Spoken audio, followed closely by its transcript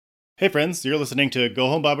Hey friends, you're listening to Go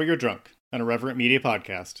Home Bible You're Drunk, an Irreverent Media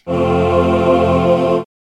podcast.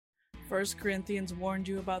 1 Corinthians warned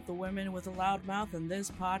you about the women with a loud mouth, and this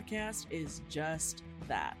podcast is just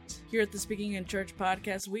that. Here at the Speaking in Church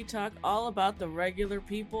podcast, we talk all about the regular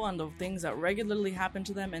people and the things that regularly happen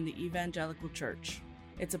to them in the evangelical church.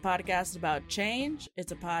 It's a podcast about change,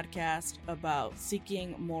 it's a podcast about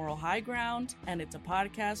seeking moral high ground, and it's a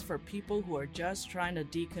podcast for people who are just trying to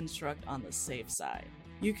deconstruct on the safe side.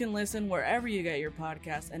 You can listen wherever you get your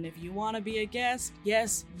podcast, and if you want to be a guest,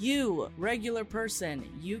 yes, you, regular person,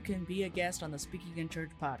 you can be a guest on the Speaking in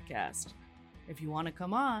Church podcast. If you want to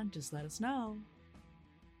come on, just let us know.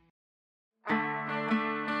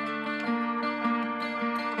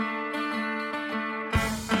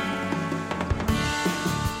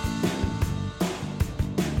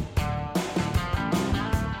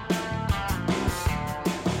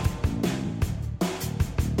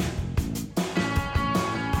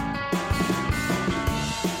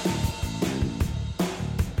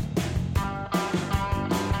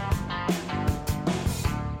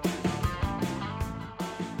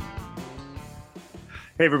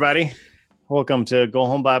 Hey everybody, welcome to Go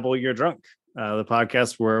Home Bible You're Drunk, the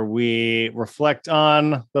podcast where we reflect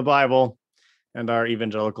on the Bible and our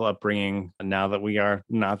evangelical upbringing now that we are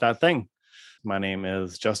not that thing. My name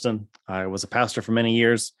is Justin. I was a pastor for many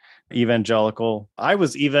years, evangelical. I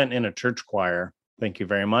was even in a church choir, thank you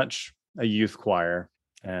very much, a youth choir,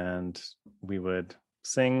 and we would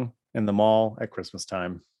sing in the mall at Christmas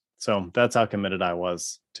time. So that's how committed I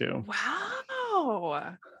was to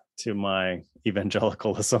my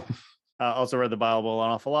evangelicalism. I also read the Bible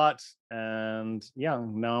an awful lot, and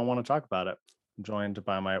now I want to talk about it. I'm joined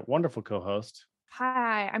by my wonderful co-host.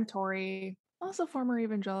 Hi, I'm Tori, also former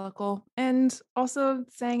evangelical, and also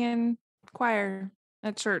sang in choir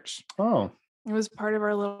at church. Oh, it was part of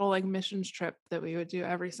our little missions trip that we would do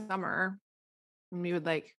every summer, and we would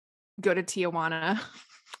go to Tijuana.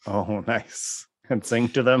 Oh, nice. And sing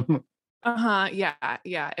to them. Yeah.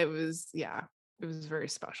 It was very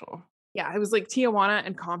special. Yeah, it was like Tijuana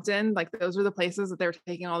and Compton. Those were the places that they were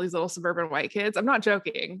taking all these little suburban white kids. I'm not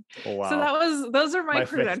joking. Oh, wow. So those are my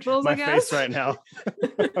credentials, I guess. My face right now.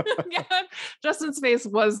 Yeah, Justin's face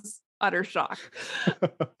was utter shock.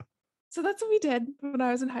 So that's what we did when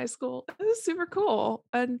I was in high school. It was super cool.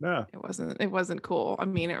 And it wasn't cool. I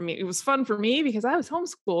mean, it was fun for me because I was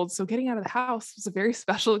homeschooled. So getting out of the house was a very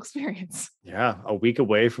special experience. Yeah, a week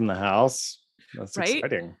away from the house. That's right?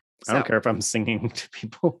 Exciting. I don't care if I'm singing to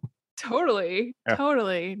people. Totally.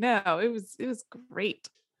 No, it was great.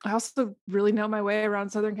 I also really know my way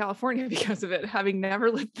around Southern California because of it, having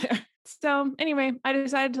never lived there. So anyway, I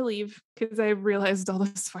decided to leave because I realized all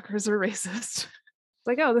those fuckers are racist. It's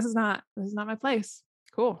like, oh, this is not my place.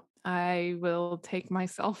 Cool. I will take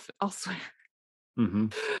myself elsewhere. Mm-hmm.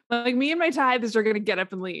 Like me and my tithes are going to get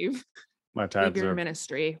up and leave. My tithes leave your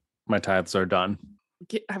ministry. My tithes are done.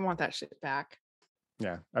 I want that shit back.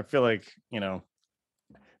 Yeah. I feel like,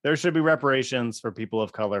 there should be reparations for people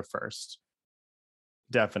of color first.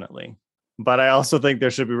 Definitely. But I also think there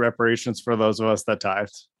should be reparations for those of us that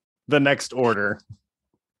tithed. The next order.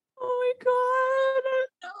 Oh my God.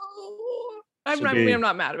 No. I'm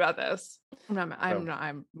not mad about this.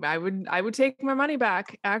 I would take my money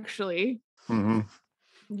back, actually. Mm-hmm.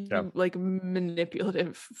 Yep.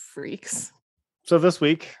 Manipulative freaks. So this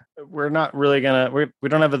week, we're not really we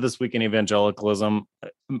don't have a This Week in Evangelicalism,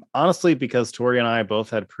 honestly, because Tori and I both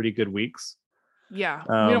had pretty good weeks. Yeah,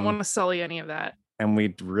 we don't want to sully any of that. And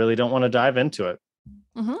we really don't want to dive into it.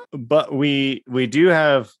 Mm-hmm. But we do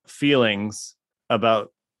have feelings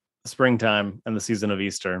about springtime and the season of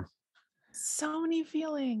Easter. So many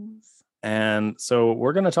feelings. And so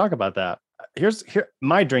we're going to talk about that. Here's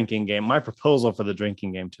my drinking game. My proposal for the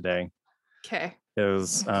drinking game today. Okay.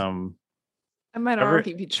 Is I might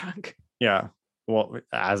already be drunk. Yeah. Well,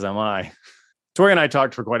 as am I. Tori and I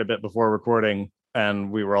talked for quite a bit before recording, and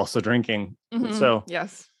we were also drinking. Mm-hmm. So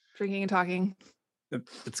yes, drinking and talking.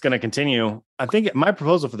 It's going to continue. I think my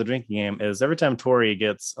proposal for the drinking game is every time Tori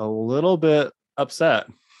gets a little bit upset.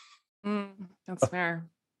 That's fair.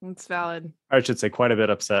 That's valid. I should say quite a bit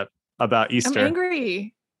upset about Easter. I'm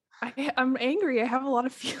angry. I'm angry. I have a lot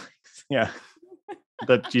of feelings. Yeah.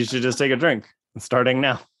 That you should just take a drink starting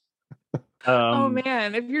now. Oh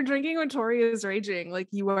man, if you're drinking when Tori is raging,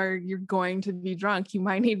 you're going to be drunk. You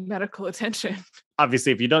might need medical attention.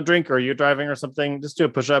 Obviously, if you don't drink or you're driving or something, just do a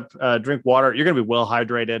push-up, drink water. You're going to be well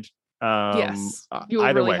hydrated. Yes, you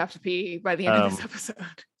will really have to pee by the end of this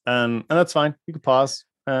episode. And that's fine. You can pause,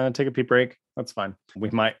 take a pee break. That's fine. We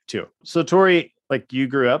might too. So Tori, you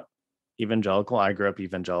grew up evangelical. I grew up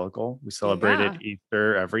evangelical. We celebrated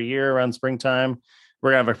Easter every year around springtime.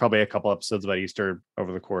 we're gonna have probably a couple episodes about Easter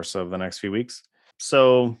over the course of the next few weeks.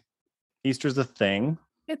 So Easter's a thing.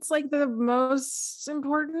 It's like the most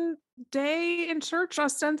important day in church,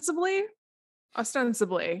 ostensibly.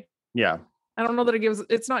 Yeah. I don't know that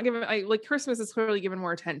it's not given, like Christmas is clearly given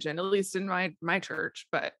more attention, at least in my church,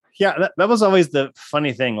 but Yeah, that was always the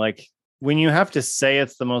funny thing. Like when you have to say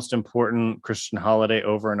it's the most important Christian holiday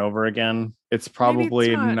over and over again, it's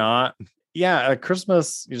probably not. Yeah,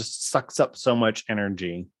 Christmas just sucks up so much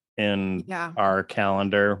energy in our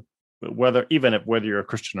calendar, whether you're a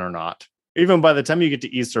Christian or not. Even by the time you get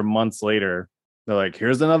to Easter months later, they're like,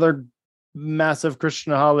 here's another massive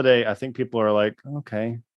Christian holiday. I think people are like,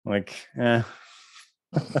 okay, like,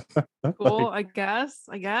 cool, I guess.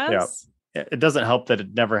 Yeah. It doesn't help that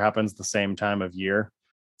it never happens the same time of year.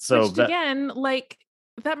 So again, like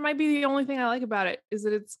that might be the only thing I like about it, is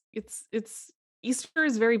that it's Easter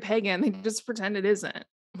is very pagan. They just pretend it isn't.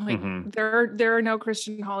 Like there are no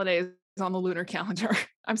Christian holidays on the lunar calendar.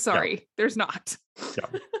 I'm sorry, there's not.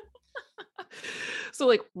 Yeah. So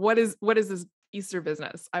like, what is this Easter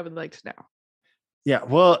business? I would like to know. Yeah,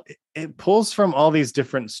 well, it pulls from all these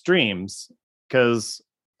different streams, because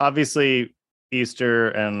obviously Easter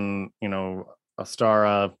and,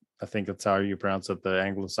 Ostara, I think that's how you pronounce it, the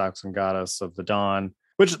Anglo-Saxon goddess of the dawn,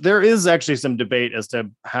 which there is actually some debate as to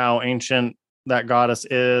how ancient that goddess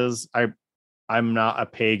is. I'm not a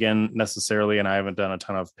pagan necessarily, and I haven't done a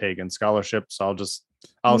ton of pagan scholarship, so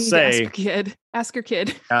I'll say ask your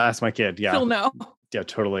kid. Ask my kid. Yeah. He'll know. Yeah,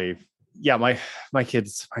 totally. Yeah, my kid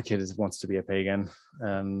wants to be a pagan,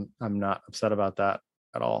 and I'm not upset about that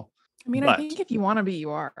at all. I mean, I think if you want to be, you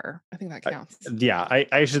are. I think that counts.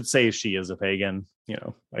 I should say she is a pagan.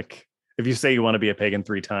 Like if you say you want to be a pagan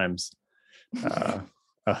 3 times, that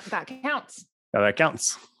counts. That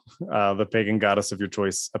counts. The pagan goddess of your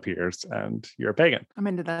choice appears, and you're a pagan. I'm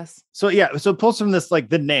into this. So it pulls from this, like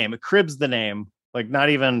the name, it cribs the name, like not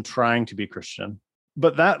even trying to be Christian.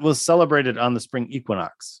 But that was celebrated on the spring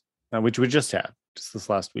equinox, which we just had this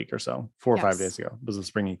last week or so, 4 or 5 days ago, was the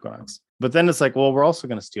spring equinox. But then it's like, well, we're also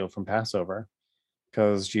going to steal from Passover,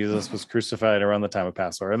 because Jesus was crucified around the time of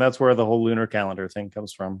Passover. And that's where the whole lunar calendar thing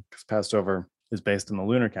comes from, because Passover is based on the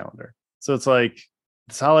lunar calendar. So it's like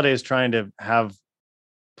this holiday is trying to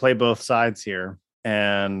play both sides here.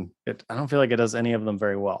 And I don't feel like it does any of them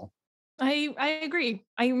very well. I agree.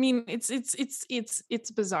 I mean, it's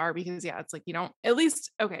bizarre because it's like, at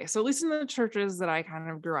least in the churches that I kind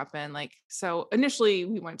of grew up in, like, so initially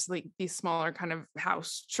we went to like these smaller kind of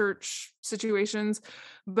house church situations,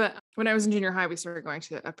 but when I was in junior high, we started going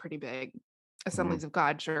to a pretty big Assemblies of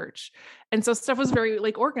God church, and so stuff was very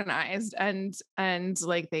like organized, and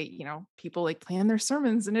like they, people like plan their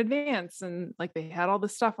sermons in advance, and like they had all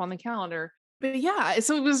this stuff on the calendar. But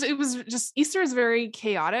so it was just, Easter is very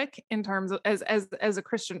chaotic in terms of as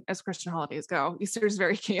Christian holidays go. Easter is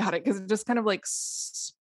very chaotic because it just kind of like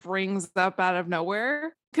springs up out of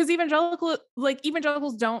nowhere. Because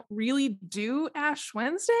evangelicals don't really do Ash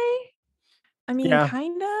Wednesday. I mean,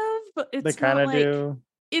 kind of, but it's they kind of do.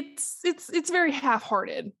 It's very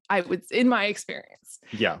half-hearted, I would, in my experience.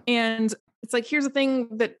 Yeah, and it's like, here's a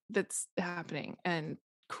thing that's happening, and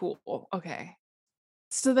cool, okay.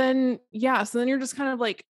 So then you're just kind of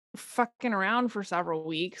like fucking around for several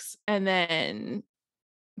weeks, and then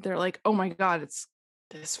they're like, oh my God,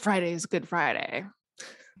 this Friday is Good Friday.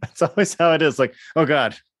 That's always how it is. Like, oh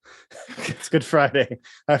God, it's Good Friday.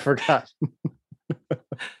 I forgot.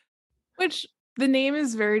 Which the name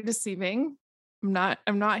is very deceiving.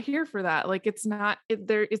 I'm not here for that. Like, it's not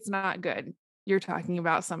good. You're talking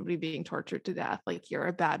about somebody being tortured to death. Like, you're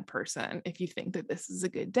a bad person if you think that this is a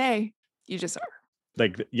good day. You just are.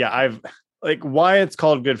 Like, I've like, why it's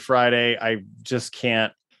called Good Friday, I just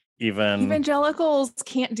can't even. Evangelicals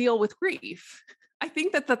can't deal with grief. I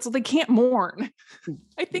think that's what they can't mourn.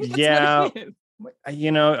 I think that's what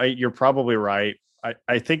it is. You're probably right.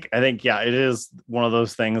 I think it is one of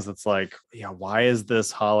those things that's like, why is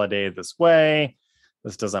this holiday this way?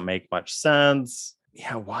 This doesn't make much sense.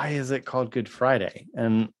 Why is it called Good Friday?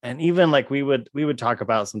 And even like we would talk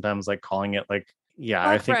about sometimes like calling it like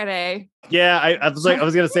Black Friday. Yeah, I was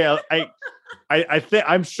gonna say I think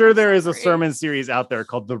I'm sure there is a sermon series out there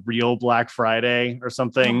called The Real Black Friday or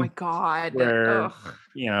something. Oh my God. Where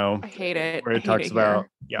I hate it. Where it talks about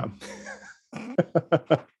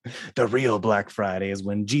the real Black Friday is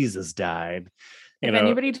when Jesus died. If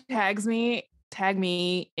anybody tags me, tag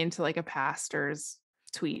me into like a pastor's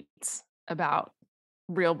tweets about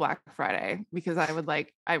real Black Friday, because I would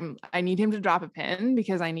I need him to drop a pin,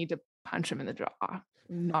 because I need to punch him in the jaw. I'm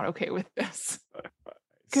not okay with this.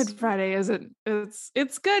 Good Friday isn't.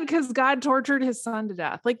 It's good because God tortured his son to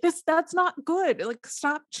death. Like that's not good. Like,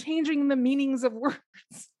 stop changing the meanings of words.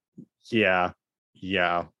 Yeah,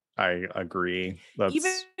 I agree.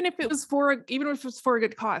 Even if it was for a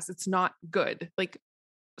good cause, it's not good. Like,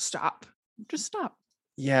 stop. Just stop.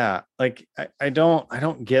 Yeah, like I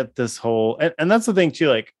don't get this whole, and that's the thing too.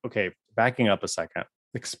 Like, okay, backing up a second,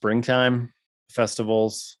 like springtime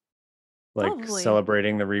festivals, like Totally.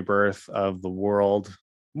 celebrating the rebirth of the world,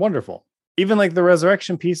 wonderful. Even like the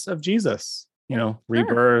resurrection piece of Jesus,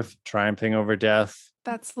 rebirth, triumphing over death,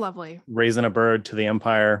 That's lovely. raising a bird to the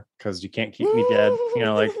empire because you can't keep me dead.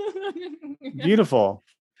 Like beautiful.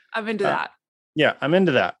 I'm into that. Yeah, I'm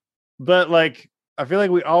into that. But like, I feel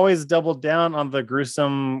like we always doubled down on the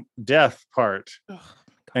gruesome death part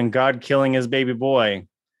and God killing his baby boy.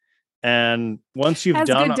 And once you've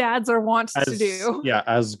done, good dads are wont to do. Yeah,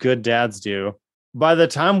 as good dads do. By the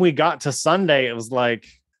time we got to Sunday, it was like,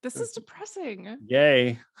 this is depressing.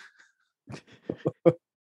 Yay.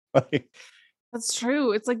 That's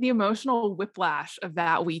true. It's like the emotional whiplash of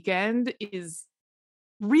that weekend is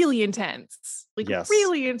really intense. Like,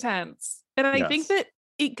 really intense. And I think that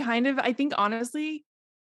honestly,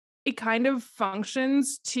 it kind of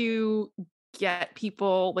functions to get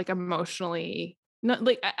people like emotionally, not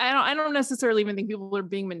like, I don't necessarily even think people are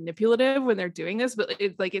being manipulative when they're doing this, but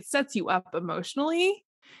it's like, it sets you up emotionally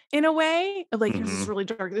in a way of like, this is really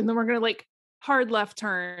dark. And then we're going to like hard left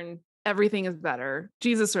turn. Everything is better.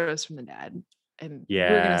 Jesus rose from the dead. And we're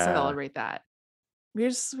going to celebrate that. We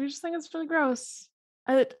just think it's really gross.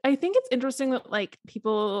 I think it's interesting that like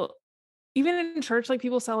people, even in church, like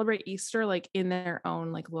people celebrate Easter like in their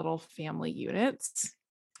own like little family units.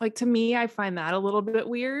 Like, to me, I find that a little bit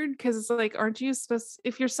weird because it's like, aren't you supposed,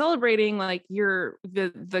 if you're celebrating like you're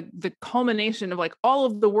the culmination of like all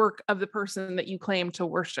of the work of the person that you claim to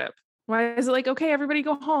worship, why is it like, okay, everybody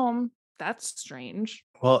go home? That's strange.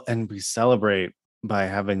 Well, and we celebrate by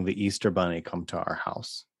having the Easter bunny come to our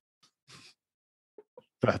house.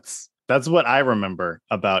 That's what I remember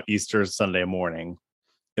about Easter Sunday morning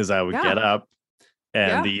is I would get up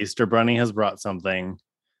and the Easter bunny has brought something,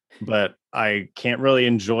 but I can't really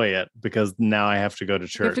enjoy it because now I have to go to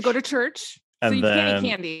church. You have to go to church. And so you can't eat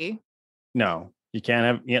candy. No, you can't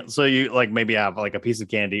have. Yeah, so you like maybe have like a piece of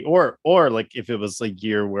candy or like if it was a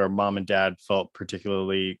year where mom and dad felt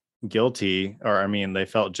particularly guilty, or I mean they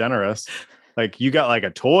felt generous, like you got like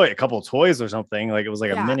a couple of toys or something, like it was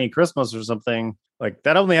like a mini Christmas or something. Like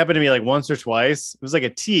that only happened to me like once or twice. It was like a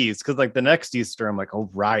tease because like the next Easter I'm like,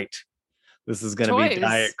 oh right, this is gonna be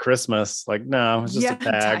Diet Christmas. Like, no, it's just a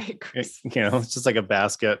bag. It's just like a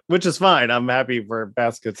basket, which is fine. I'm happy for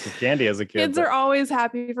baskets of candy as a kid. Kids are always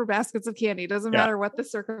happy for baskets of candy. Doesn't matter what the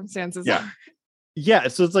circumstances are. Yeah.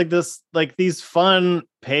 So it's like this, like these fun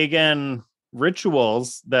pagan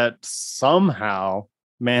rituals that somehow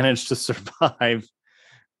manage to survive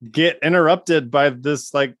get interrupted by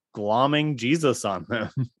this like glomming Jesus on them.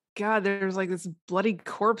 God, there's like this bloody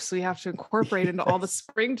corpse we have to incorporate into all the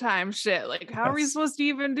springtime shit. Like, how are we supposed to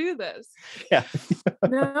even do this? Yeah.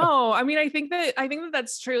 No, I mean, I think that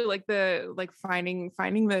that's true. Like finding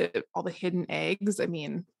all the hidden eggs. I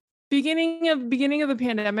mean, beginning of the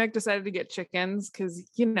pandemic, decided to get chickens because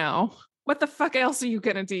what the fuck else are you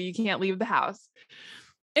gonna do? You can't leave the house,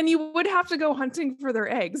 and you would have to go hunting for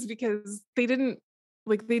their eggs because they didn't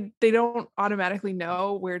like they don't automatically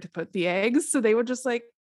know where to put the eggs, so they would just like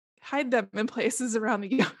hide them in places around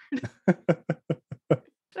the yard. And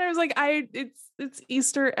I was like, it's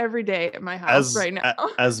Easter every day at my house right now.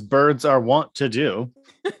 As birds are wont to do.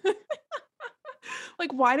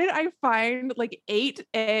 Like, why did I find like 8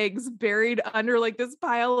 eggs buried under like this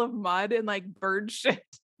pile of mud and like bird shit?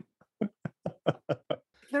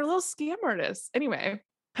 They're little scam artists. Anyway,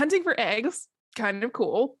 hunting for eggs, kind of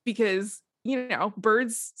cool because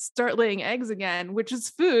birds start laying eggs again, which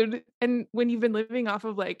is food. And when you've been living off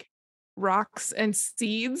of like rocks and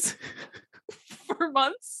seeds for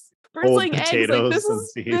months, birds laying eggs, like this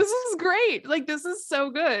is great. Like, this is so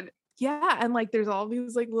good. Yeah. And like, there's all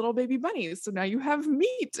these like little baby bunnies. So now you have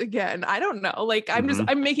meat again. I don't know. Like,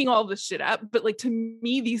 I'm making all this shit up, but like, to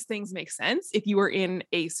me, these things make sense if you are in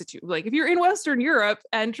a situation, like if you're in Western Europe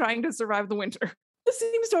and trying to survive the winter, this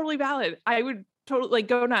seems totally valid. I would totally like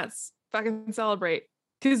go nuts. Fucking celebrate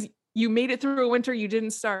because you made it through a winter, you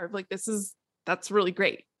didn't starve. Like, that's really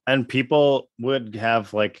great. And people would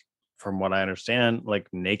have like, from what I understand, like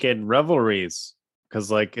naked revelries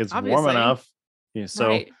because like it's warm enough.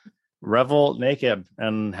 So revel naked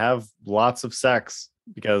and have lots of sex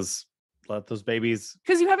because let those babies.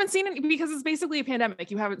 Because you haven't seen any, because it's basically a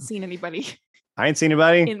pandemic. You haven't seen anybody. I ain't seen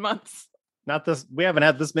anybody in months. we haven't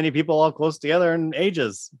had this many people all close together in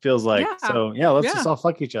ages, feels like. Yeah. So yeah, let's just all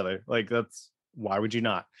fuck each other. Like why would you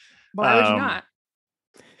not? Why would you not?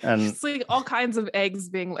 And it's like all kinds of eggs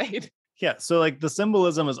being laid. Yeah, so like the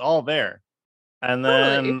symbolism is all there. And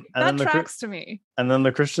Totally. then that tracks to me. And then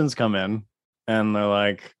the Christians come in and they're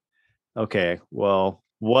like, okay, well,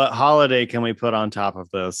 what holiday can we put on top of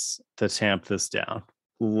this to tamp this down?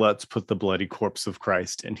 Let's put the bloody corpse of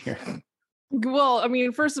Christ in here. Well, I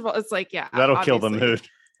mean, first of all, it's like, yeah, that'll kill the mood.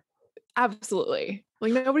 Absolutely.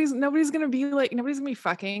 Like nobody's gonna be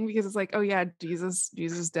fucking because it's like, oh yeah, Jesus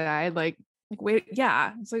died. Like wait,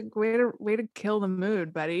 yeah, it's like way to kill the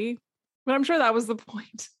mood, buddy. But I'm sure that was the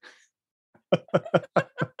point.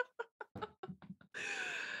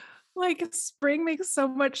 Like spring makes so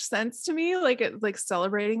much sense to me. Like it, like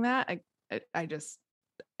celebrating that. I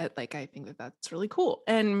think that that's really cool.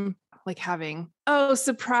 And like having, oh,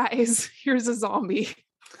 surprise, here's a zombie.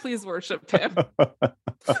 Please worship him.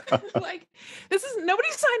 Like this is nobody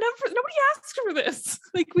asked for this.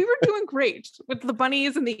 Like we were doing great with the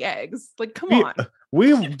bunnies and the eggs. Like come on.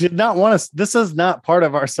 We did not want to. This is not part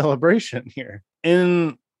of our celebration here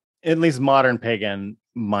in at least modern pagan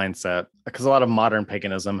mindset, because a lot of modern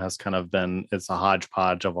paganism has kind of been, it's a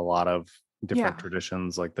hodgepodge of a lot of different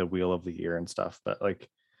traditions, like the wheel of the year and stuff. But like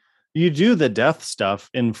you do the death stuff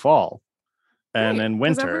in fall and in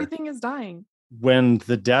winter, everything is dying when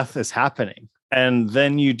the death is happening. And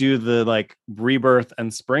then you do the like rebirth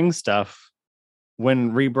and spring stuff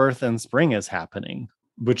when rebirth and spring is happening,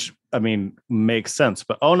 which I mean makes sense.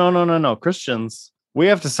 But no, Christians, we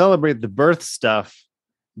have to celebrate the birth stuff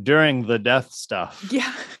during the death stuff.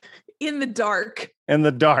 Yeah, in the dark.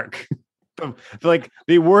 Like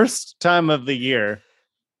the worst time of the year,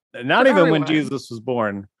 not even when Jesus was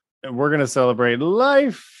born. We're going to celebrate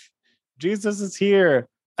life. Jesus is here.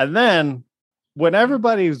 And then when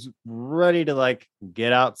everybody's ready to like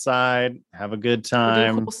get outside, have a good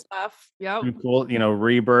time, cool stuff. Yep. Cool,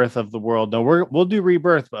 rebirth of the world. No, we'll do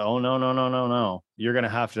rebirth, but no. You're going to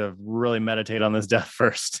have to really meditate on this death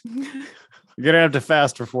first. You're going to have to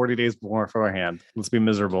fast for 40 days beforehand. Let's be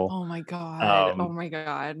miserable. Oh my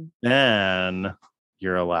God. Then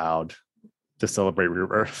you're allowed to celebrate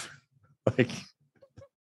rebirth. like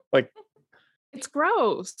it's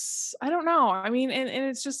gross. I don't know. I mean, and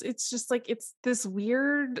it's just like, it's this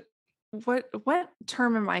weird, what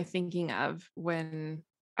term am I thinking of when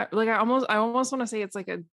I almost want to say it's like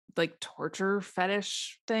a torture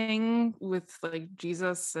fetish thing with like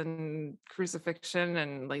Jesus and crucifixion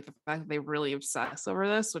and like the fact that they really obsess over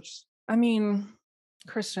this, which I mean,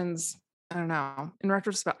 Christians, I don't know. In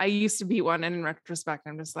retrospect, I used to be one, and in retrospect,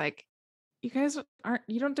 I'm just like, you guys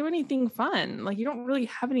you don't do anything fun. Like you don't really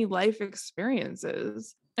have any life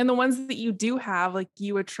experiences. And the ones that you do have, like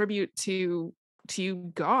you attribute to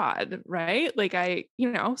God, right? Like I'm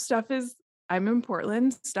in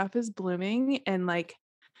Portland, stuff is blooming, and like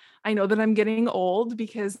I know that I'm getting old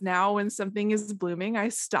because now when something is blooming, I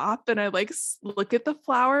stop and I like look at the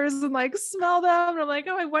flowers and like smell them. And I'm like,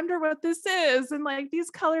 oh, I wonder what this is. And like these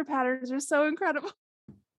color patterns are so incredible.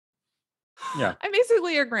 Yeah. I'm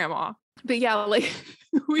basically your grandma. But yeah, like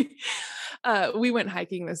we went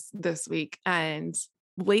hiking this week, and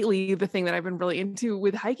lately the thing that I've been really into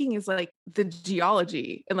with hiking is like the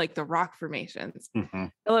geology and like the rock formations. Mm-hmm.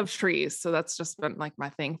 I love trees, so that's just been like my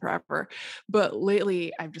thing forever. But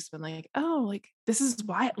lately I've just been like, oh, like this is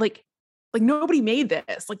why like nobody made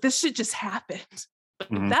this. Like this shit just happened.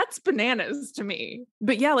 Mm-hmm. That's bananas to me.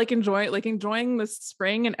 But yeah, like enjoying the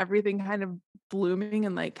spring and everything kind of blooming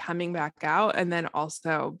and like coming back out, and then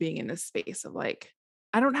also being in this space of like,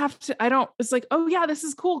 it's like, oh yeah, this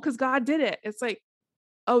is cool because God did it. It's like,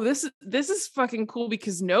 oh, this is fucking cool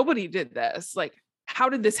because nobody did this. Like, how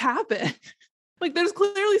did this happen? Like, there's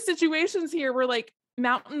clearly situations here where like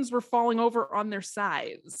mountains were falling over on their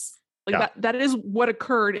sides. Like that is what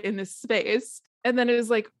occurred in this space. And then it is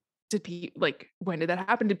like, when did that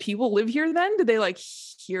happen? Did people live here then? Did they like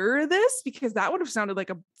hear this? Because that would have sounded like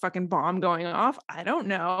a fucking bomb going off. I don't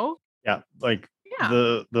know. Yeah. Like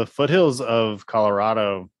the foothills of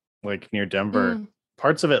Colorado, like near Denver,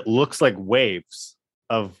 parts of it looks like waves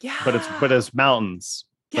but it's mountains.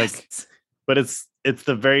 Yes. Like, but it's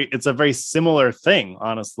a very similar thing,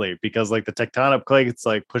 honestly, because like the tectonic plates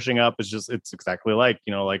like pushing up it's exactly like,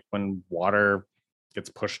 like when water gets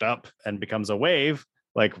pushed up and becomes a wave.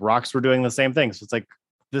 Like rocks were doing the same thing. So it's like,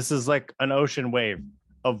 this is like an ocean wave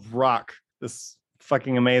of rock. This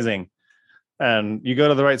fucking amazing. And you go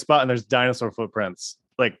to the right spot and there's dinosaur footprints.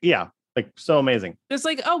 Like, yeah, like so amazing. It's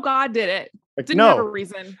like, oh, God did it. Like, Didn't have a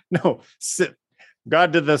reason. No,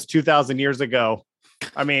 God did this 2,000 years ago.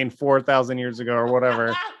 I mean, 4,000 years ago or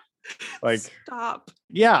whatever. Like, stop.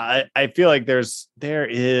 yeah, I feel like there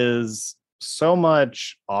is so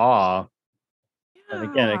much awe. And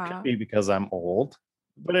again, it could be because I'm old,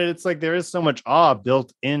 but it's like there is so much awe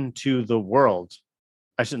built into the world.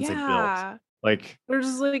 I shouldn't say built. Like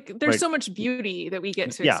there's so much beauty that we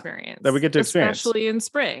get to experience. That we get to experience. Especially in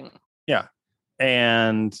spring. Yeah.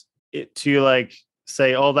 And to like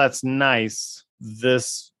say, oh, that's nice.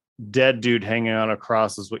 This dead dude hanging on a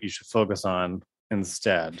cross is what you should focus on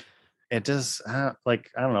instead. It just like,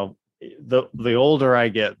 I don't know. The older I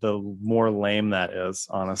get, the more lame that is,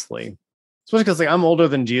 honestly. Especially because like I'm older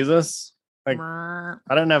than Jesus. Like I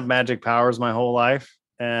didn't have magic powers my whole life.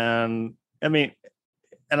 And I mean,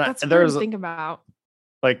 that's weird to think about.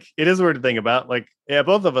 Like it is weird to think about. Like, yeah,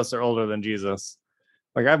 both of us are older than Jesus.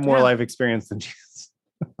 Like I have more life experience than Jesus.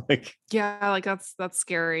 Like, yeah, like that's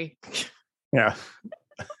scary. Yeah.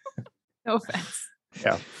 No offense.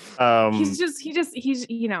 Yeah. He's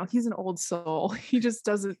he's an old soul. He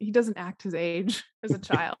doesn't act his age as a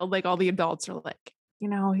child. Like all the adults are like,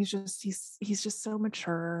 he's just so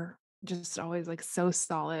mature, just always like so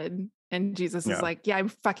solid. And Jesus is like, yeah, I'm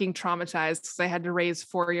fucking traumatized because I had to raise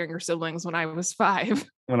 4 younger siblings when I was 5.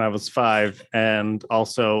 And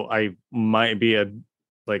also I might be a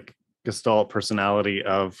like Gestalt personality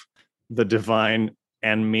of the divine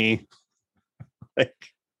and me. Like,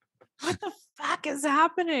 what the fuck is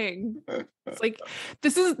happening? It's like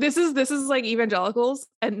this is like evangelicals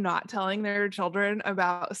and not telling their children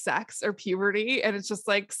about sex or puberty, and it's just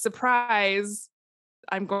like, surprise,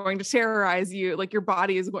 I'm going to terrorize you. Like your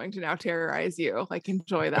body is going to now terrorize you. Like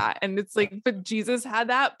enjoy that. And it's like, but Jesus had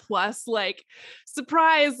that plus like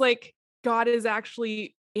surprise, like God is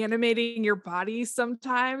actually animating your body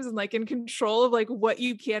sometimes and like in control of like what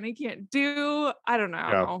you can and can't do. I don't know.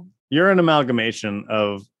 Yeah. You're an amalgamation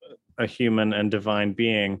of a human and divine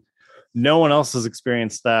being. No one else has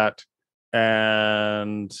experienced that.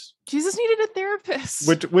 And Jesus needed a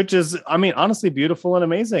therapist. Which is, I mean, honestly beautiful and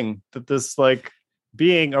amazing that this like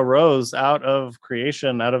being arose out of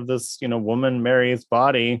creation, out of this, woman Mary's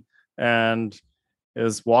body, and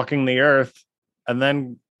is walking the earth, and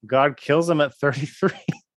then God kills him at 33.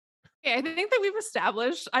 Okay, I think that we've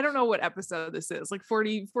established, I don't know what episode this is, like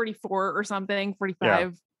 40, 44 or something,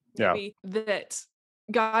 45, maybe, that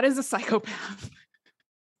God is a psychopath.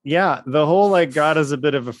 Yeah, the whole like God is a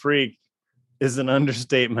bit of a freak is an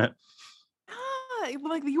understatement.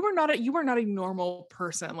 Like you are not a normal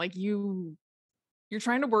person. Like you're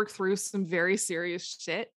trying to work through some very serious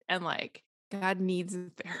shit, and like God needs a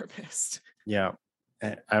therapist. Yeah.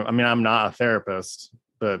 I mean, I'm not a therapist,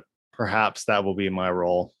 but perhaps that will be my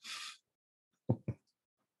role.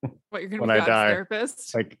 What, you're gonna be God's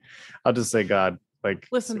therapist? Like, I'll just say, God, like,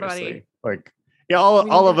 listen, buddy. Like, yeah,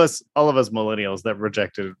 all of us millennials that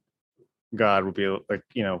rejected God would be like,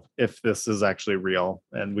 if this is actually real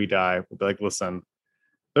and we die, we'll be like, listen,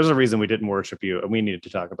 there's a reason we didn't worship you, and we needed to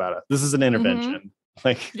talk about it. This is an intervention. Mm-hmm.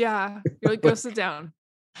 Like, yeah, you're like, go sit down.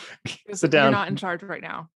 Sit down. You're not in charge right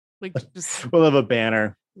now. Like, just we'll have a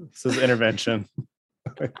banner. This is intervention.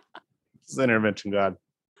 This is intervention, God.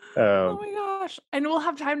 Oh my gosh. And we'll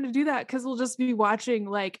have time to do that because we'll just be watching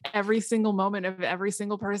like every single moment of every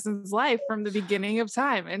single person's life from the beginning of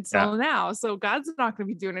time until now. So God's not going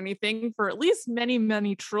to be doing anything for at least many,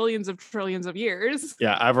 many trillions of years.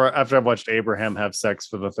 Yeah. After I've watched Abraham have sex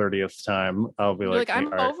for the 30th time, I'll be like,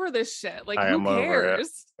 I'm over this shit. Like, who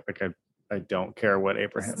cares? Like, I don't care what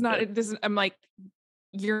Abraham did. I'm like,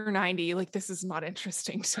 you're 90. Like, this is not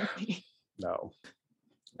interesting to me. No.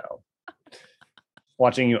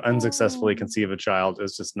 Watching you unsuccessfully conceive a child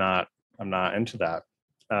is just not, I'm not into that.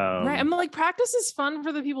 Right. I'm like, practice is fun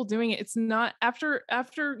for the people doing it. It's not after,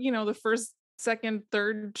 the first, second,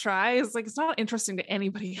 third try is like, it's not interesting to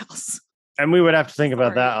anybody else. And we would have to think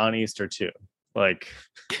about that on Easter too. Like,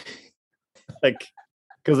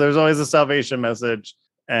 because there's always a salvation message,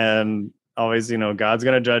 and always, God's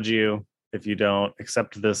going to judge you if you don't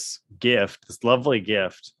accept this gift, this lovely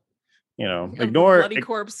gift. Ignore the bloody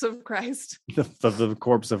corpse of Christ. the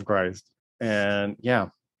corpse of Christ. And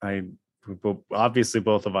obviously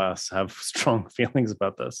both of us have strong feelings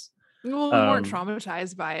about this. Well, we weren't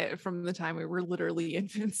traumatized by it from the time we were literally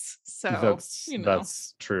infants. So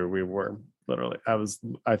that's true. We were literally. I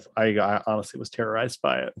honestly was terrorized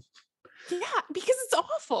by it. Yeah, because it's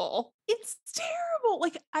awful. It's terrible.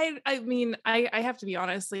 Like I mean, I have to be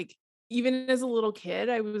honest. Like, even as a little kid,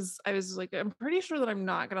 I was like, I'm pretty sure that I'm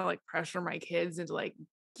not gonna like pressure my kids into like,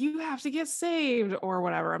 you have to get saved or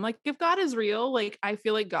whatever. I'm like, if God is real, like, I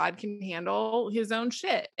feel like God can handle his own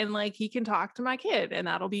shit, and like he can talk to my kid, and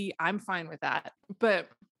I'm fine with that. But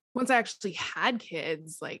once I actually had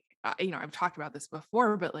kids, like, I've talked about this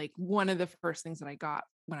before, but like one of the first things that I got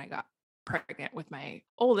when I got pregnant with my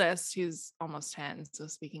oldest, who's almost 10, so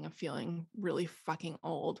speaking of feeling really fucking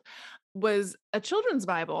old, was a children's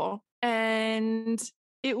Bible. And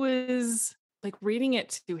it was like reading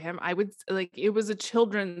it to him, I would like, it was a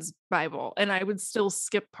children's Bible and I would still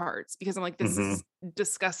skip parts because I'm like, this is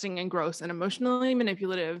disgusting and gross and emotionally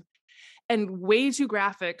manipulative and way too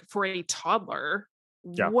graphic for a toddler.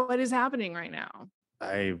 Yeah. What is happening right now?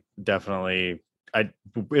 It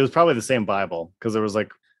was probably the same Bible because there was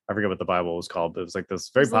like, I forget what the Bible was called, but it was like this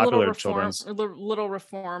very popular children's. Little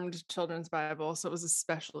reformed children's Bible. So it was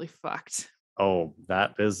especially fucked. Oh,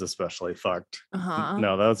 that is especially fucked. Uh-huh.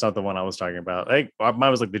 No, that's not the one I was talking about. Like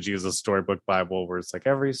mine was like the Jesus Storybook Bible, where it's like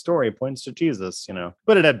every story points to Jesus,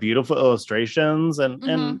 but it had beautiful illustrations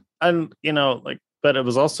and like, but it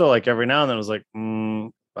was also like every now and then it was like,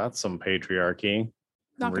 that's some patriarchy.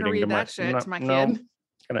 Not gonna read that shit to my kid.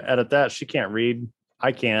 Gonna edit that. She can't read.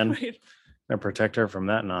 I can. Right. And protect her from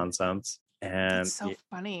that nonsense. And it's so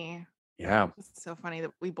funny. Yeah. It's so funny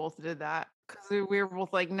that we both did that because we were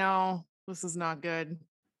both like, no, this is not good.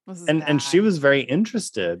 This is and she was very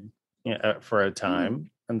interested for a time. Mm-hmm.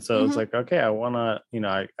 And so it's like, okay, I want to,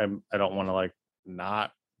 I don't want to like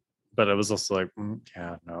not, but it was also like,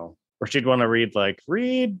 yeah, no. Or she'd want to read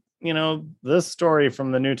this story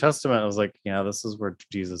from the New Testament. I was like, yeah, this is where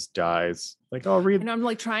Jesus dies. Like, I'll read. And I'm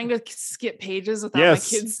like trying to skip pages without my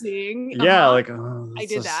kids seeing. Yeah, like I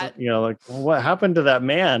did that. Like, well, what happened to that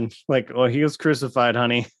man? Like, well, he was crucified,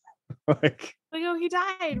 honey. like, oh, he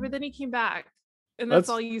died, but then he came back, and that's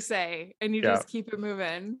all you say, and you just keep it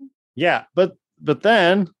moving. Yeah, but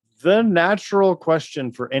then the natural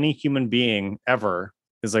question for any human being ever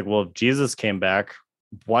is like, well, if Jesus came back,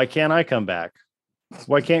 why can't I come back?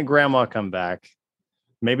 Why can't grandma come back?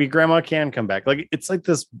 Maybe grandma can come back. Like, it's like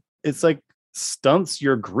this, it's like stunts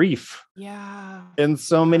your grief. Yeah. In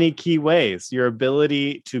so many key ways. Your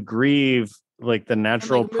ability to grieve, like the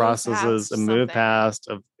natural processes and move past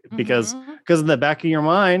of because in the back of your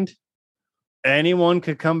mind, anyone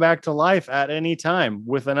could come back to life at any time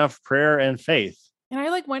with enough prayer and faith. And I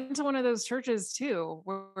like went to one of those churches too,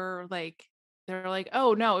 where like they're like,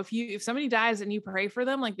 oh no, if somebody dies and you pray for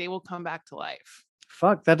them, like they will come back to life.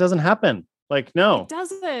 Fuck, that doesn't happen. Like, no, it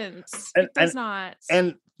doesn't. It does not.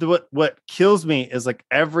 And what kills me is like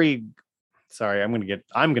sorry, I'm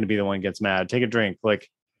gonna be the one who gets mad. Take a drink. Like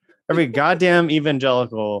every goddamn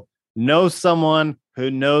evangelical knows someone who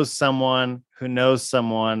knows someone who knows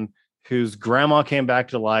someone whose grandma came back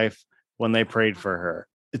to life when they prayed for her.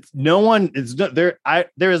 There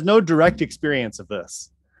is no direct experience of this,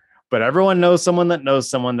 but everyone knows someone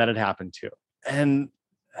that it happened to. And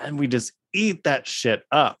we just eat that shit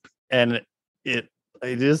up. And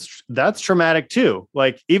that's traumatic too.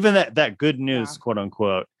 Like even that good news, quote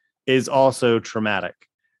unquote, is also traumatic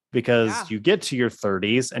because you get to your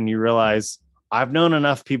 30s and you realize I've known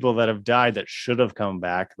enough people that have died that should have come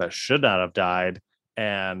back, that should not have died.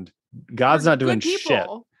 And God's not doing shit.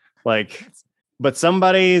 Like, but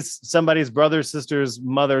somebody's brother, sister's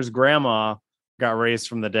mother's grandma got raised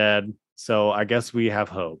from the dead. So I guess we have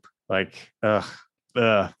hope. Like, so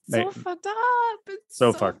fucked up. It's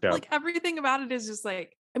so fucked up. Like everything about it is just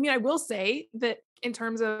like, I mean, I will say that in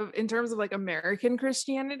terms of like American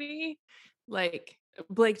Christianity, like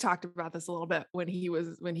Blake talked about this a little bit when he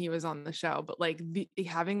was on the show, but like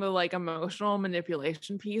having the like emotional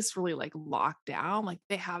manipulation piece really like locked down, like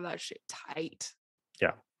they have that shit tight.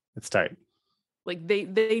 Yeah, it's tight. Like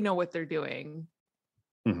they know what they're doing.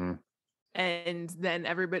 Mm-hmm. And then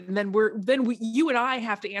you and I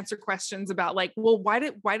have to answer questions about like, well, why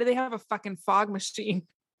do they have a fucking fog machine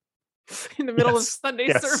in the middle of Sunday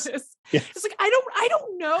service? Yes. It's like, I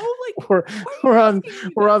don't know. Like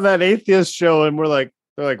we're on that atheist show and they're like,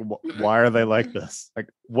 why are they like this? Like,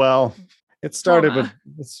 well, it started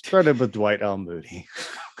with Dwight L. Moody.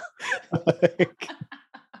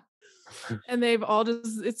 And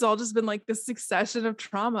it's all just been like this succession of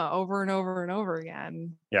trauma over and over and over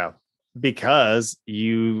again. Yeah. Because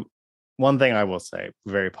one thing I will say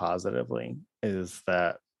very positively is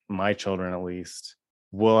that my children, at least,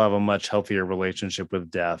 will have a much healthier relationship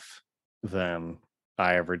with death than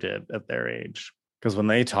I ever did at their age. Because when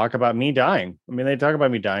they talk about me dying, they talk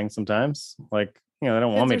about me dying sometimes. Like, they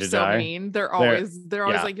don't want me to die. Mean. They're always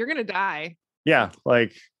like, you're gonna die. Yeah,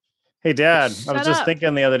 like, hey, Dad, I was just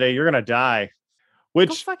thinking the other day, you're gonna die. Which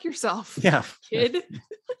go fuck yourself. Yeah, kid.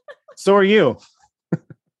 So are you.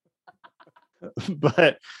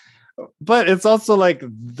 but it's also like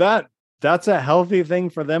that's a healthy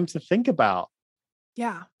thing for them to think about.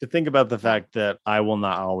 Yeah. To think about the fact that I will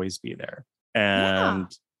not always be there.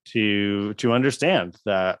 And to understand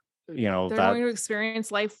that They're going to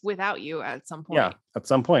experience life without you at some point. Yeah, at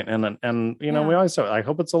some point. And we always say, I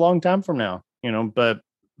hope it's a long time from now, but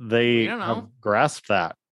they have grasped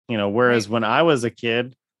that, whereas when I was a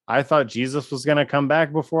kid, I thought Jesus was going to come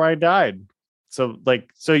back before I died. So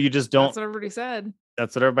you just don't. That's what everybody said.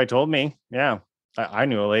 That's what everybody told me. Yeah. I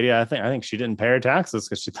knew a lady. I think she didn't pay her taxes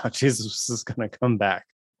because she thought Jesus was going to come back.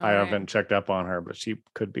 I haven't checked up on her, but she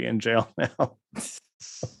could be in jail now.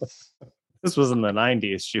 This was in the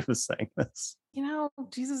 90s. She was saying this.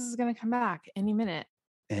 Jesus is going to come back any minute.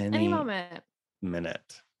 Any moment.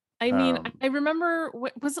 Minute. I mean, I remember,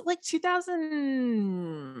 was it like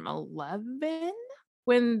 2011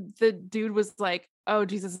 when the dude was like, oh,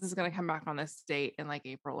 Jesus is going to come back on this date in like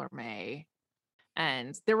April or May.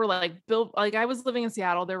 And there were like I was living in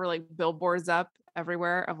Seattle. There were like billboards up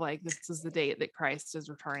everywhere of like, this is the date that Christ is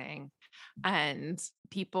returning. And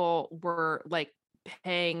people were like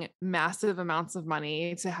paying massive amounts of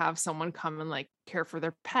money to have someone come and like care for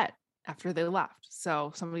their pet after they left.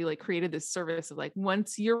 So somebody like created this service of like,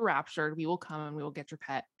 once you're raptured, we will come and we will get your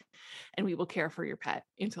pet and we will care for your pet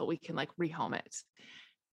until we can like rehome it.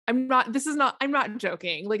 I'm not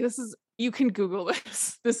joking. Like, you can Google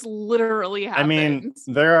this. This literally happens. I mean,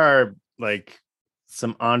 there are like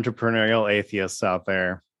some entrepreneurial atheists out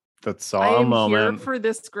there that saw a moment here for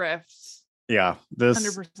this grift. Yeah,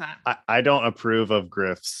 this 100%. I don't approve of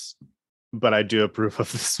grifts, but I do approve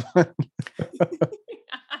of this one.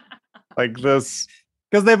 Like this,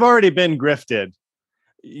 because they've already been grifted.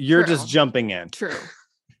 You're just jumping in. True.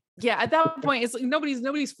 Yeah, at that point, it's like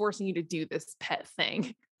nobody's forcing you to do this pet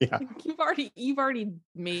thing. Yeah, you've already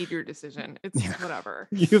made your decision. It's whatever.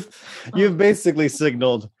 You've basically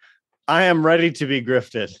signaled, I am ready to be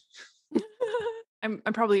grifted. I'm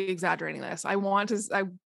probably exaggerating this. I want to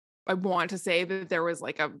say that there was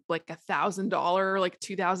like a $1,000, like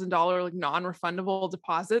 $2,000 like non-refundable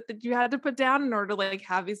deposit that you had to put down in order to like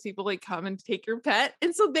have these people like come and take your pet.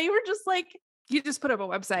 And so they were just like, you just put up a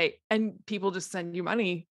website and people just send you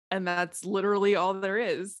money. And that's literally all there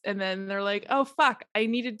is. And then they're like, oh, fuck, I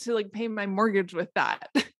needed to like pay my mortgage with that.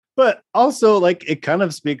 But also like, it kind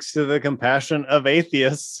of speaks to the compassion of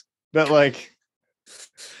atheists that like,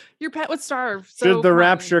 your pet would starve. Should the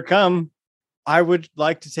rapture come, I would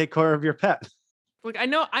like to take care of your pet. Like, I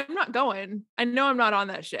know I'm not going. I know I'm not on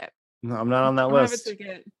that ship. No, I'm not on that list.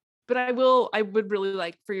 But I would really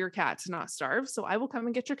like for your cat to not starve. So I will come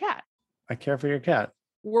and get your cat. I care for your cat.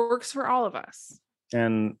 Works for all of us.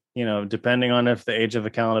 And, depending on if the age of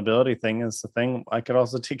accountability thing is the thing, I could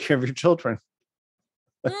also take care of your children.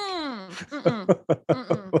 Like,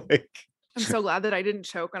 I'm so glad that I didn't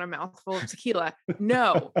choke on a mouthful of tequila.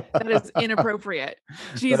 No, that is inappropriate.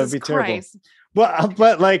 Jesus Christ. Well,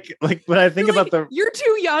 but like when I think about you're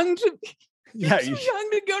too young to young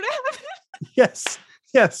to go to heaven.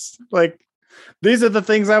 Yes. Like, these are the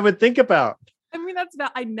things I would think about. I mean, that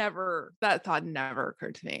thought never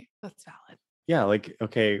occurred to me. That's valid. Yeah, like,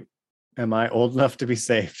 okay, am I old enough to be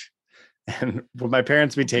saved? And would my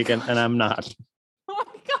parents be taken and I'm not? Oh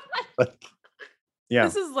my God. Like, yeah.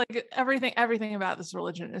 This is like everything about this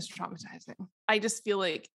religion is traumatizing. I just feel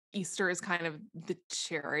like Easter is kind of the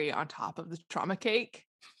cherry on top of the trauma cake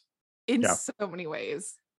in so many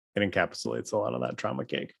ways. It encapsulates a lot of that trauma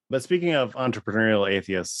cake. But speaking of entrepreneurial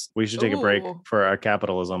atheists, we should take a break for our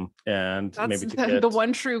capitalism and maybe the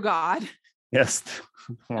one true God. Yes,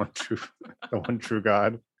 the one true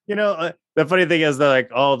God. The funny thing is that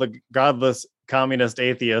like all the godless communist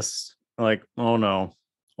atheists are like, oh no,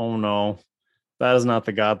 that is not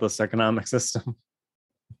the godless economic system.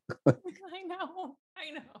 I know.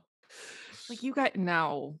 Like, you got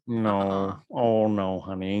no. Oh no,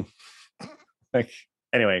 honey. Like,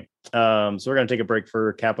 anyway, so we're gonna take a break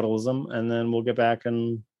for capitalism, and then we'll get back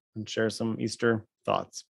and share some Easter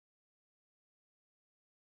thoughts.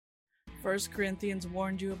 1 Corinthians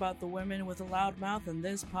warned you about the women with a loud mouth, and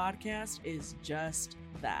this podcast is just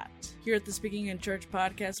that. Here at the Speaking in Church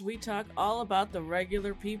podcast, we talk all about the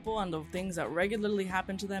regular people and the things that regularly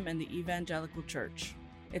happen to them in the evangelical church.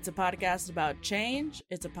 It's a podcast about change,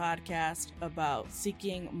 it's a podcast about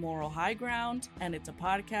seeking moral high ground, and it's a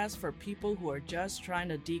podcast for people who are just trying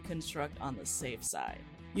to deconstruct on the safe side.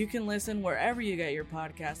 You can listen wherever you get your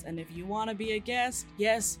podcast, and if you want to be a guest,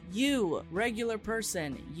 yes, you, regular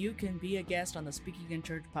person, you can be a guest on the Speaking in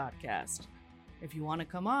Church podcast. If you want to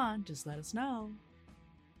come on, just let us know.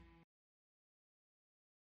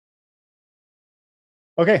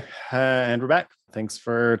 Okay, and we're back. Thanks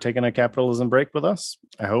for taking a capitalism break with us.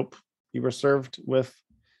 I hope you were served with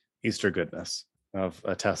Easter goodness of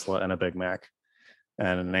a Tesla and a Big Mac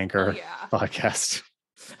and an Anchor podcast.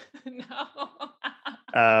 No.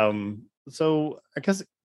 So I guess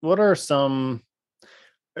what are some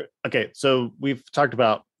okay, so we've talked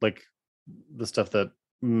about like the stuff that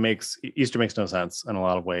makes Easter makes no sense in a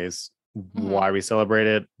lot of ways. Why we celebrate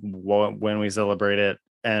it, when we celebrate it,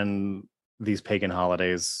 and these pagan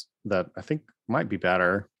holidays that I think might be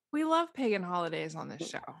better. We love pagan holidays on this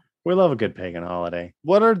show. We love a good pagan holiday.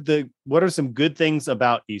 What are some good things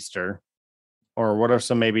about Easter? Or what are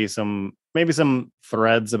some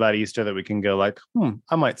threads about Easter that we can go like,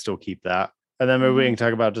 I might still keep that. And then maybe we can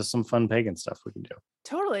talk about just some fun pagan stuff we can do.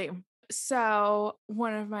 Totally. So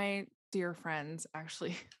one of my dear friends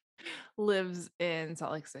actually lives in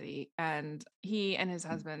Salt Lake City, and he and his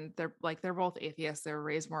husband, they're both atheists. They were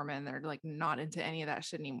raised Mormon. They're like not into any of that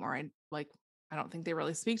shit anymore. I don't think they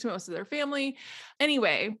really speak to most of their family.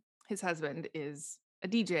 Anyway, his husband is a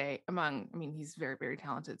DJ he's very, very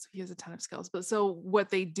talented. So he has a ton of skills. But so what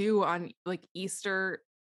they do on like Easter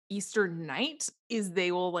night is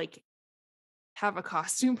they will like have a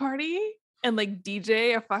costume party and like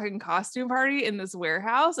DJ a fucking costume party in this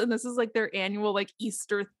warehouse. And this is like their annual like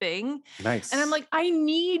Easter thing. Nice. And I'm like, I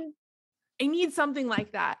need something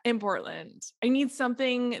like that in Portland. I need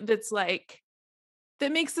something that's like,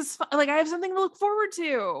 that makes this fun. Like I have something to look forward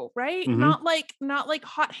to, right? Mm-hmm. Not like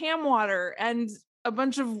hot ham water and a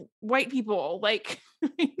bunch of white people like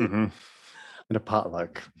and a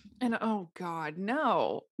potluck. And oh God,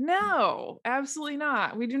 no, absolutely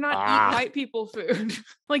not. We do not eat white people food.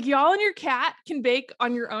 Like y'all and your cat can bake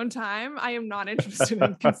on your own time. I am not interested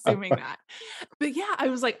in consuming that. But yeah, I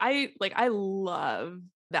was like, I love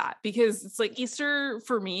that because it's like Easter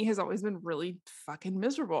for me has always been really fucking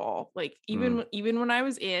miserable. Like even when I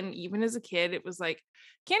was even as a kid, it was like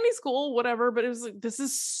candy's cool, whatever. But it was like, this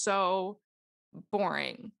is so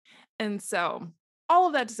boring. And so all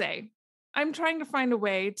of that to say, I'm trying to find a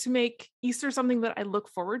way to make Easter something that I look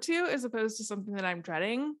forward to as opposed to something that I'm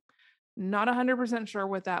dreading. Not 100% sure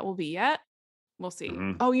what that will be yet. We'll see.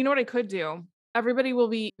 Oh, you know what I could do? Everybody will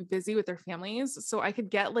be busy with their families. So I could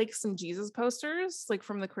get like some Jesus posters, like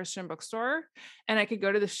from the Christian bookstore, and I could go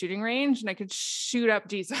to the shooting range and I could shoot up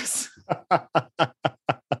Jesus.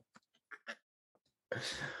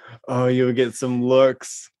 Oh, you would get some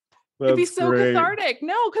looks. It'd be so cathartic.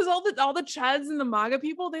 No, because all the Chads and the MAGA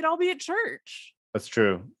people, they'd all be at church. That's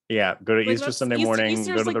true. Yeah, go to Easter Sunday morning. Easter's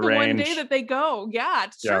go to like the the range. one day that they go. Yeah,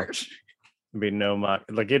 to church. It'd be no much.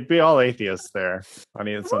 Like it'd be all atheists there on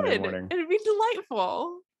a Sunday morning. It'd be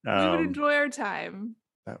delightful. We would enjoy our time.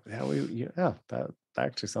 That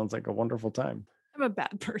actually sounds like a wonderful time. I'm a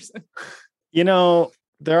bad person.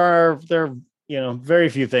 There are very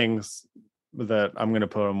few things that I'm going to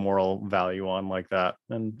put a moral value on like that.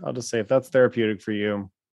 And I'll just say, if that's therapeutic for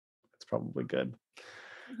you, it's probably good.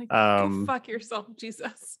 Like, go fuck yourself,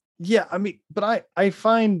 Jesus. Yeah. I mean, but I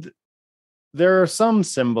find there are some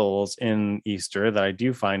symbols in Easter that I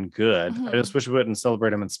do find good. I just wish we wouldn't celebrate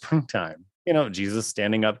them in springtime. Jesus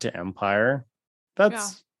standing up to empire.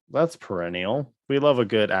 That's perennial. We love a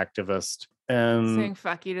good activist and saying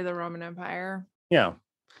fuck you to the Roman Empire. Yeah.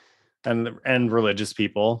 And religious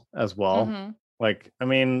people as well. Like, I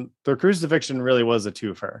mean, the crucifixion really was a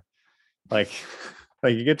twofer. Like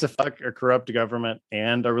you get to fuck a corrupt government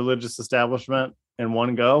and a religious establishment in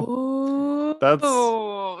one go. Ooh,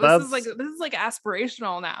 this is like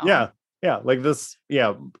aspirational now. Yeah. Like this.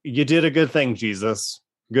 Yeah, you did a good thing, Jesus.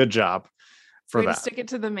 Good job for that. Stick it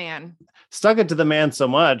to the man. Stuck it to the man so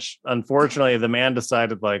much. Unfortunately, the man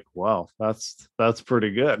decided, like, wow, that's pretty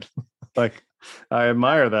good. Like, I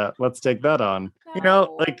admire that. Let's take that on.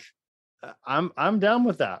 No. Like I'm down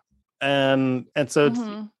with that. And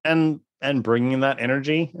so and bringing that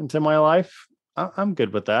energy into my life, I'm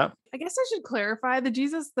good with that. I guess I should clarify the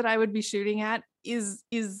Jesus that I would be shooting at is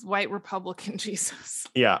white Republican Jesus.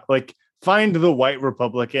 Yeah, like find the white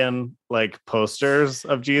Republican like posters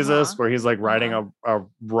of Jesus where he's like riding a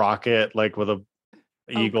rocket like with a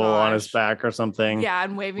eagle on his back or something. Yeah,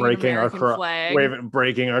 and waving an American flag.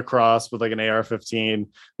 Breaking across with like an AR-15.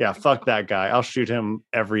 Yeah, fuck that guy. I'll shoot him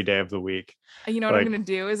every day of the week. You know what I'm gonna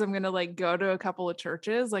do is I'm gonna like go to a couple of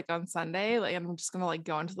churches like on Sunday, like I'm just gonna like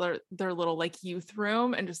go into their little like youth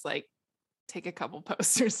room and just like take a couple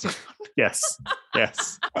posters down. Yes.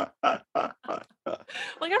 Like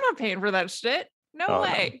I'm not paying for that shit. No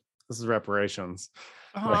way. No. This is reparations.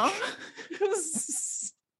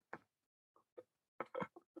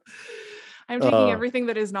 I'm taking everything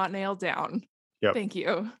that is not nailed down. Yep. Thank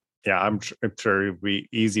you. Yeah, I'm sure it'd be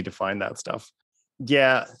easy to find that stuff.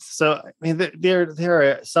 Yeah, so I mean, there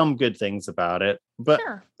are some good things about it, but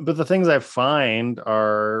the things I find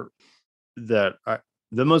are that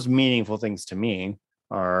the most meaningful things to me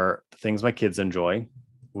are the things my kids enjoy,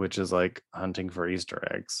 which is like hunting for Easter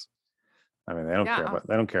eggs. I mean, they don't care Yeah. about.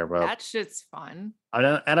 They don't care about. That shit's fun. I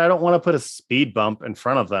don't want to put a speed bump in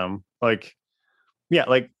front of them. Like, yeah,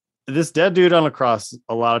 like this dead dude on a cross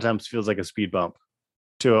a lot of times feels like a speed bump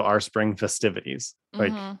to our spring festivities.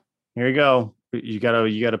 Like, Mhm. here you go. You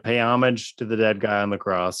gotta pay homage to the dead guy on the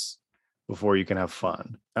cross before you can have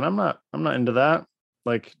fun. And I'm not into that.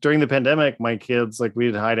 Like during the pandemic, my kids, like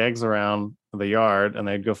we'd hide eggs around the yard and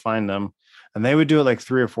they'd go find them, and they would do it like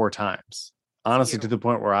 3 or 4 times. Honestly, to Cute. the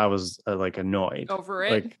point where I was like annoyed. Over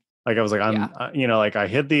it. Like I was like, Yeah. like I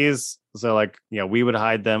hid these. So like, we would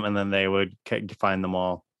hide them and then they would find them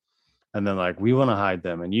all. And then like, we want to hide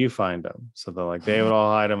them and you find them. So they're like, they would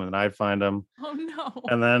all hide them and I'd find them. Oh no.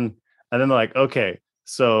 And then they're like, okay,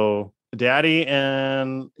 so daddy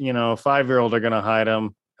and, 5-year-old are going to hide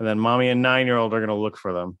them. And then mommy and 9-year-old are going to look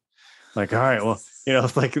for them. Like, all right, well,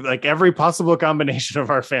 it's like every possible combination of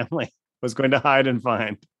our family was going to hide and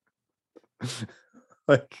find.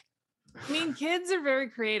 Like, I mean, kids are very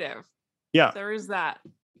creative. yeah, There is that.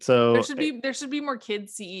 so There should be more kid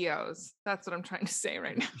CEOs. That's what I'm trying to say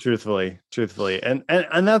right now. truthfully, and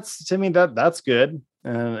that's, to me, that's good.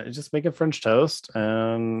 And just making French toast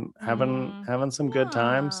and having some good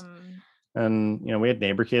times. And we had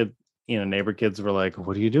neighbor kids were like,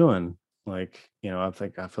 what are you doing? Like, I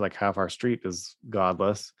feel like half our street is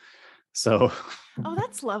godless. So Oh,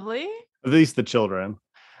 that's lovely. at least the children.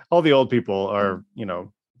 All the old people are,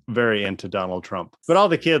 very into Donald Trump. But all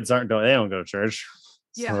the kids they don't go to church.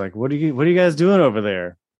 So Yeah. like, what are you guys doing over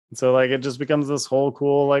there? And so like it just becomes this whole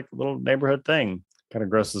cool like little neighborhood thing. Kind of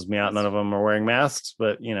grosses me out. None of them are wearing masks,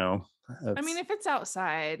 but I mean, if it's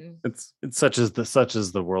outside, it's such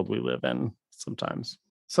as the world we live in sometimes.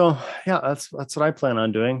 So yeah, that's what I plan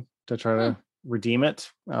on doing to try to redeem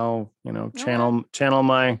it. I'll channel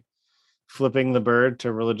my flipping the bird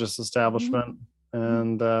to religious establishment,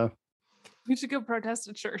 and we should go protest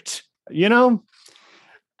a church.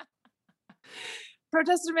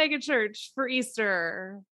 Protest a mega church for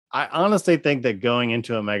Easter. I honestly think that going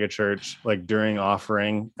into a mega church like during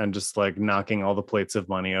offering and just like knocking all the plates of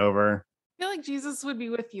money over, I feel like Jesus would be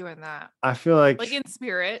with you in that. I feel like in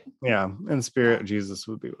spirit. Yeah, in spirit, Jesus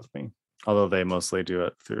would be with me. Although they mostly do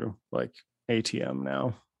it through like ATM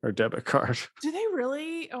now or debit card. Do they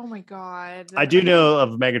really? Oh my God. I do know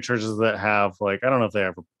of mega churches that have like, I don't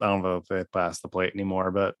know if they pass the plate anymore,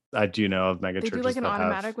 but I do know of mega They do, churches like, an that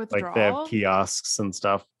automatic have withdrawal? like they have kiosks and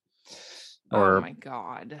stuff, Oh or my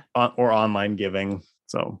God. or online giving.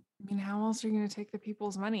 So I mean, how else are you going to take the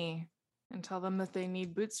people's money and tell them that they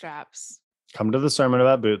need bootstraps? come to the sermon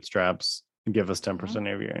about bootstraps and give us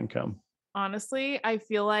 10% of your income. Honestly, I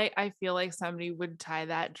feel like somebody would tie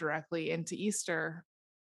that directly into Easter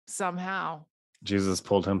somehow. Jesus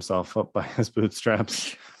pulled himself up by his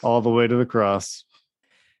bootstraps all the way to the cross.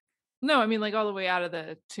 No, I mean like all the way out of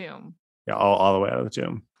the tomb. Yeah, all the way out of the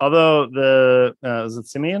tomb. Although the is it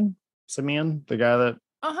Simeon, the guy that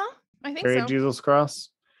I think carried so. Jesus' cross?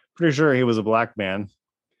 Pretty sure he was a black man,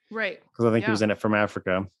 Right. because I think he was in it from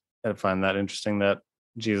Africa. I find that interesting that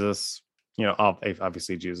Jesus,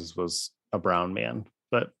 obviously Jesus was a brown man,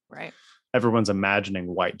 but Right. everyone's imagining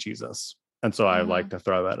white Jesus. And so I like to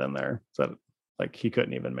throw that in there, so like he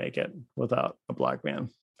couldn't even make it without a black man.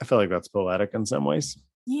 I feel like that's poetic in some ways.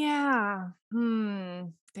 Yeah.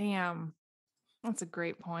 Damn. That's a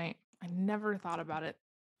great point. I never thought about it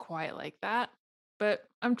quite like that, but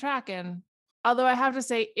I'm tracking. Although I have to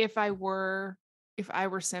say, if I were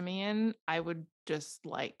Simeon, I would just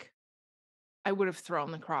I would have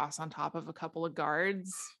thrown the cross on top of a couple of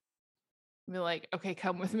guards. Be like, okay,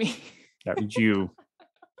 come with me. Yeah,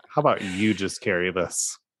 how about you just carry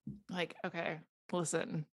this? Like, okay,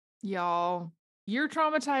 listen, y'all, you're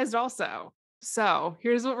traumatized also. So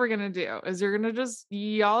here's what we're going to do is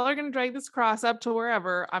y'all are going to drag this cross up to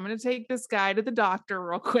wherever. I'm going to take this guy to the doctor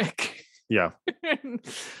real quick. Yeah.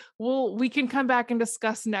 We can come back and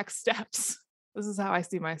discuss next steps. This is how I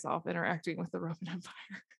see myself interacting with the Roman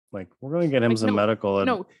Empire. Like, we're going to get him some medical.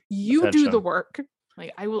 No, you attention. do the work.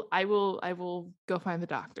 Like, I will go find the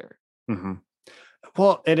doctor. Mm-hmm.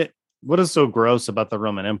 Well, what is so gross about the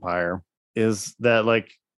Roman Empire is that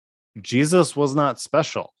like Jesus was not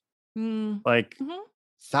special. Like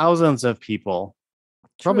thousands of people,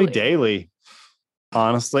 probably daily,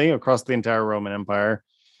 honestly, across the entire Roman Empire,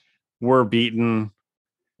 were beaten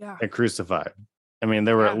and crucified. I mean,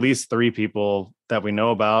 there were at least 3 people that we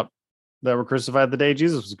know about that were crucified the day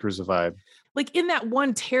Jesus was crucified. Like in that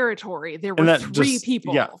one territory, there were 3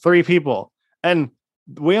 people. Yeah, 3 people. And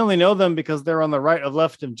we only know them because they're on the right of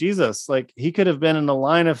left of Jesus. Like he could have been in a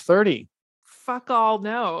line of 30. Fuck all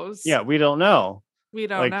knows. Yeah, we don't know. We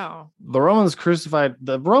don't know. The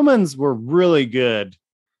Romans were really good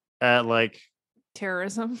at like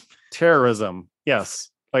Terrorism. Yes.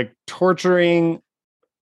 Like torturing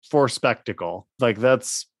for spectacle. Like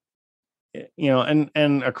that's, and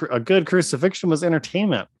a good crucifixion was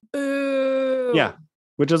entertainment. Ooh. Yeah,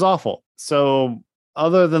 which is awful. So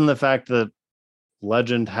other than the fact that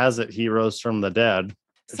legend has it he rose from the dead,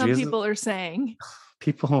 some people are saying,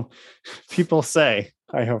 people say,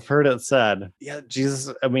 I have heard it said, yeah,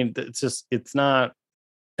 Jesus, I mean, it's not.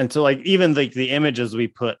 And so like even like the images we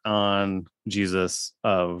put on Jesus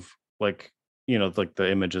of like, like the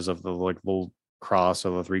images of the like little cross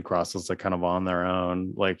or the three crosses that kind of on their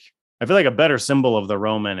own, like I feel like a better symbol of the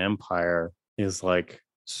Roman Empire is like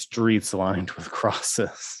streets lined with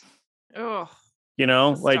crosses. Oh,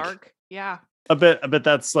 like dark. Yeah. A bit,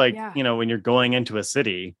 that's like, Yeah. when you're going into a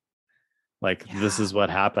city, like this is what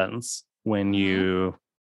happens when you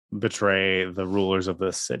betray the rulers of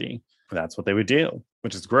this city. That's what they would do,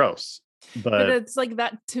 which is gross. But it's like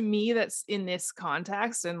that to me, that's in this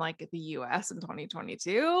context and like the US in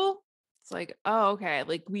 2022. It's like, oh, okay.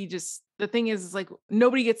 Like the thing is like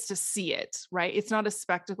nobody gets to see it, right? It's not a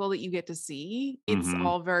spectacle that you get to see. It's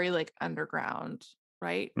all very like underground,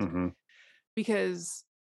 right? Because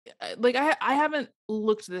like I haven't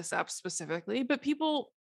looked this up specifically, but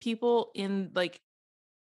people in like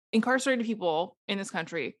incarcerated people in this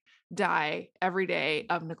country die every day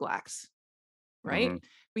of neglect, right?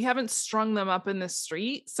 We haven't strung them up in the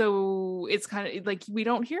street, so it's kind of like we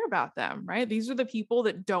don't hear about them, right? These are the people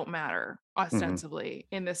that don't matter ostensibly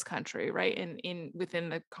in this country, right? In within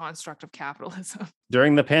the construct of capitalism.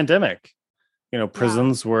 During the pandemic,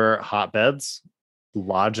 prisons were hotbeds.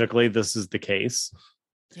 Logically, this is the case.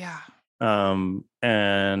 Yeah.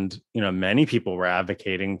 And many people were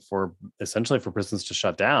advocating for essentially for prisons to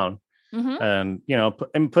shut down. And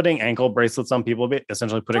and putting ankle bracelets on people,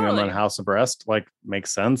 essentially putting them on house arrest, like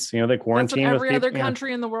makes sense. They quarantine. That's what every with other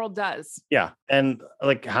country in the world does. Yeah, and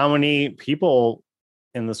like how many people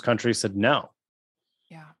in this country said no?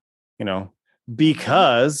 Yeah,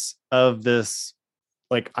 because of this.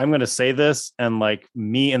 Like I'm going to say this, and like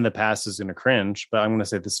me in the past is going to cringe, but I'm going to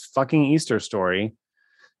say this fucking Easter story,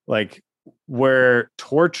 like where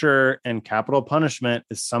torture and capital punishment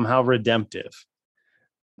is somehow redemptive.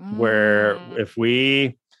 Where if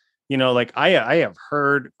we, like I have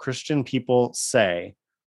heard Christian people say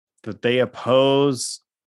that they oppose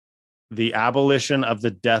the abolition of the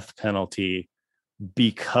death penalty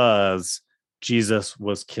because Jesus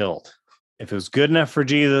was killed. If it was good enough for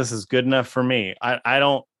Jesus, it's good enough for me. I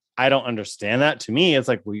don't understand that. To me, it's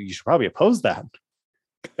like, well, you should probably oppose that.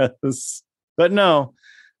 But no,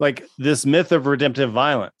 like this myth of redemptive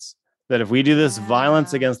violence, that if we do this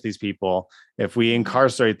violence against these people, if we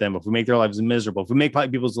incarcerate them, if we make their lives miserable, if we make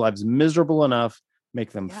people's lives miserable enough,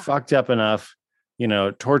 make them fucked up enough,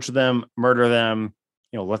 torture them, murder them,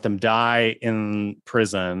 let them die in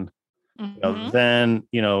prison, then,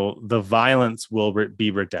 the violence will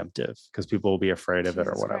be redemptive because people will be afraid of it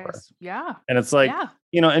or whatever. Christ. Yeah. And it's like,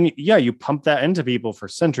 you pump that into people for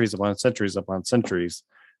centuries upon centuries upon centuries.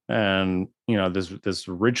 And this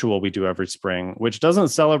ritual we do every spring, which doesn't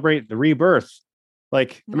celebrate the rebirth.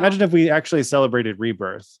 Like imagine if we actually celebrated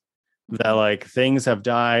rebirth, that like things have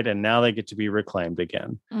died and now they get to be reclaimed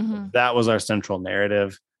again. That was our central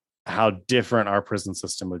narrative. How different our prison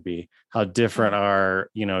system would be, how different our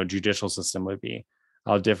judicial system would be,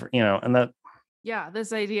 how different, and that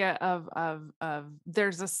this idea of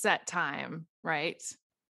there's a set time, right?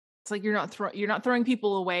 It's like you're not throwing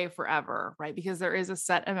people away forever, right? Because there is a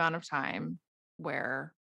set amount of time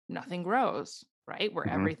where nothing grows, right? Where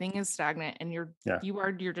everything is stagnant and you're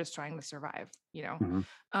just trying to survive,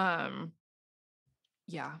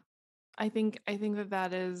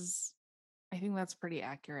 I think that's pretty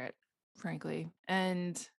accurate, frankly.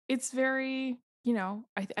 And it's very,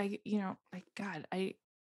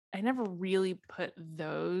 I never really put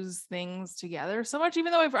those things together so much,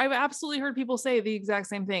 even though I've absolutely heard people say the exact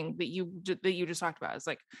same thing that you just talked about. It's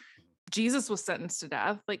like Jesus was sentenced to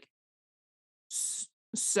death. Like,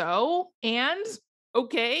 so, and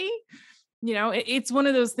okay, it's one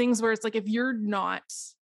of those things where it's like, if you are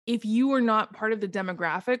not part of the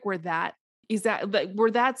demographic where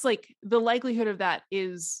that's like the likelihood of that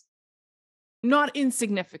is not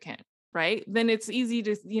insignificant, right? Then it's easy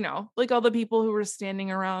to, like all the people who were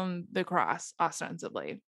standing around the cross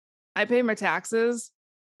ostensibly. I pay my taxes.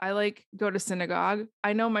 I like go to synagogue.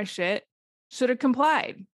 I know my shit. Should have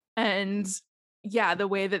complied. And the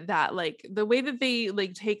way that they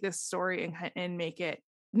like take this story and make it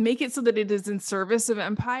so that it is in service of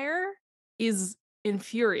empire is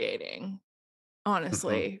infuriating,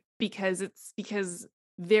 honestly, because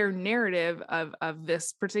their narrative of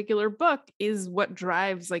this particular book is what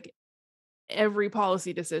drives like every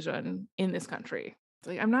policy decision in this country. It's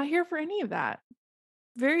like, I'm not here for any of that.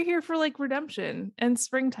 Very here for like redemption and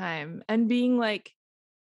springtime and being like,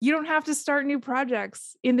 you don't have to start new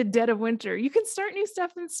projects in the dead of winter. You can start new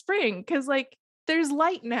stuff in spring because like there's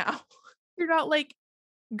light now. You're not like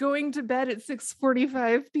going to bed at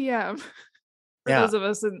 6:45 p.m. for those of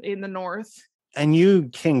us in the north. And you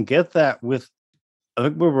can get that with, I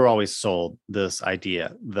think we were always sold this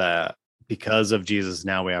idea that because of Jesus,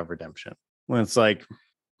 now we have redemption. When it's like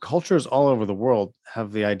cultures all over the world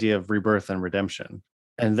have the idea of rebirth and redemption,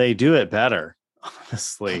 and they do it better,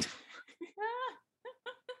 honestly.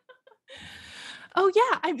 Oh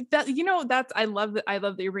yeah, I love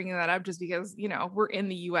that you're bringing that up, just because we're in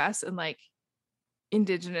the U.S. and like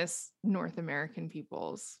indigenous North American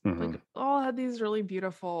peoples like all had these really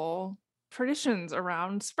beautiful traditions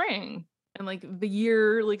around spring and like the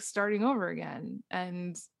year like starting over again.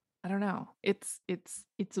 And I don't know, it's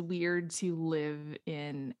weird to live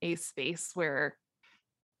in a space where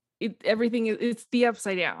everything it's the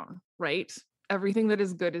upside down, right? Everything that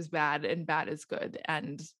is good is bad and bad is good,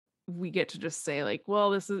 and we get to just say like,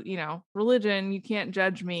 well, this is religion, you can't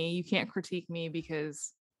judge me, you can't critique me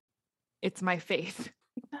because it's my faith.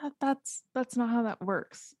 That's not how that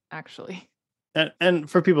works, actually. And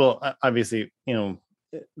for people, obviously,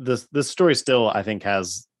 this story still, I think,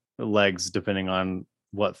 has legs depending on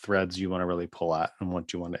what threads you want to really pull at and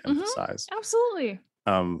what you want to emphasize. Absolutely.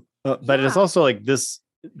 But it's also like this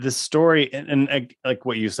story, and like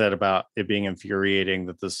what you said about it being infuriating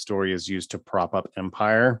that this story is used to prop up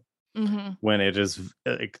empire. When it is,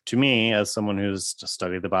 to me, as someone who's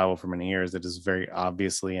studied the Bible for many years, it is very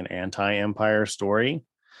obviously an anti-empire story.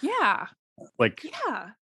 Yeah. Like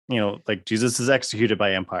Jesus is executed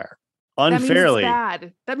by empire unfairly.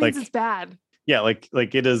 That means it's bad. Yeah, like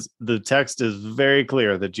it is. The text is very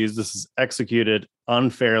clear that Jesus is executed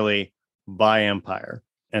unfairly by empire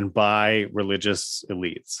and by religious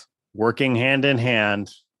elites working hand in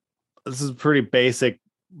hand. This is pretty basic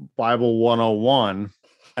Bible 101.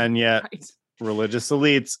 And yet religious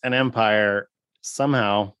elites and empire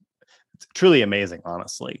somehow, it's truly amazing,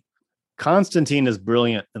 honestly. Constantine is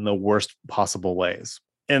brilliant in the worst possible ways.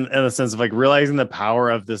 In the sense of like realizing the power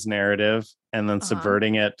of this narrative and then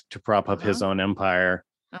subverting it to prop up his own empire.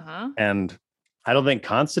 And I don't think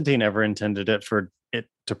Constantine ever intended it for it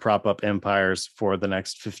to prop up empires for the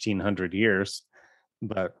next 1500 years.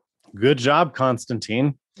 But good job,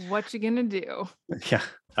 Constantine. What you gonna do? Yeah.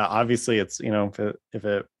 Obviously, it's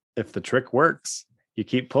if the trick works, you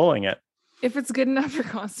keep pulling it. If it's good enough for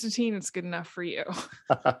Constantine, it's good enough for you.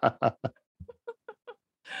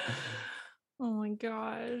 Oh my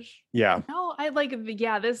gosh. Yeah. No, I like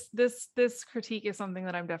this critique is something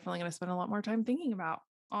that I'm definitely going to spend a lot more time thinking about,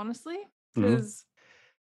 honestly, because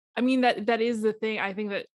I mean that is the thing. I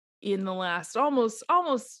think that in the last almost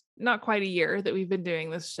not quite a year that we've been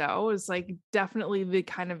doing this show is like definitely the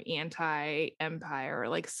kind of anti-empire,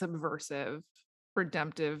 like subversive,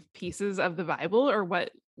 redemptive pieces of the Bible are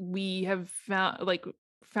what we have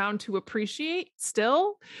found to appreciate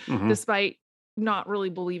still, despite not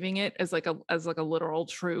really believing it as like a literal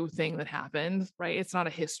true thing that happened, right? It's not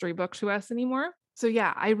a history book to us anymore. So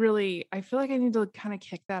yeah, I feel like I need to kind of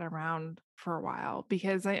kick that around for a while,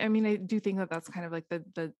 because I mean, I do think that that's kind of like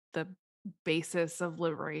the basis of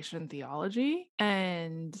liberation theology.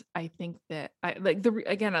 And I think that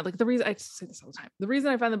the reason I say this all the time, the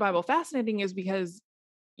reason I find the Bible fascinating is because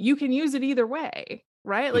you can use it either way,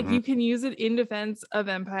 right? Like you can use it in defense of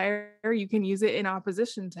empire, you can use it in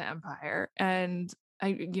opposition to empire. And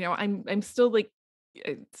I'm still like,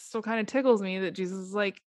 it still kind of tickles me that Jesus is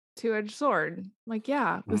like two-edged sword. Like,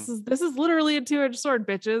 yeah, this is literally a two-edged sword,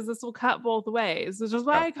 bitches. This will cut both ways. Which is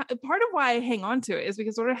why part of why I hang on to it is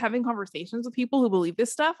because sort of having conversations with people who believe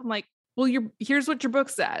this stuff, I'm like, well, here's what your book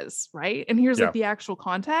says, right? And here's like the actual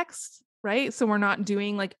context, right? So we're not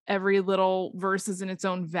doing like every little verse is in its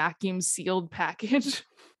own vacuum sealed package.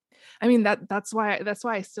 I mean, that's why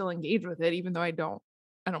I still engage with it, even though I don't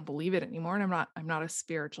believe it anymore, and I'm not a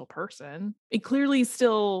spiritual person. It clearly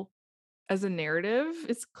still, as a narrative,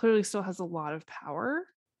 it clearly still has a lot of power.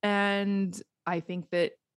 And I think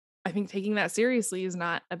taking that seriously is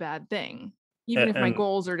not a bad thing, even if my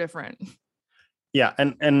goals are different. Yeah.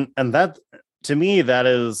 And that, to me, that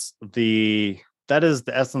is the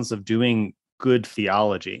essence of doing good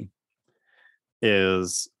theology,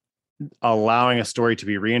 is allowing a story to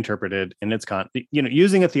be reinterpreted in its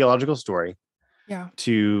using a theological story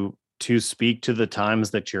to speak to the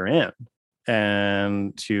times that you're in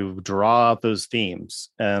and to draw out those themes.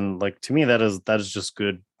 And like, to me, that is just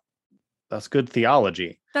good That's good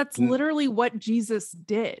theology. That's literally what Jesus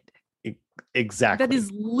did. Exactly. That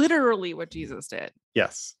is literally what Jesus did.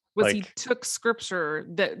 Yes. He took scripture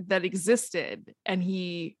that existed and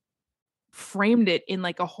he framed it in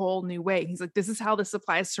like a whole new way. He's like, this is how this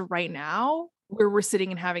applies to right now, where we're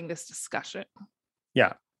sitting and having this discussion.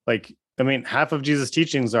 Yeah. Like, I mean, half of Jesus'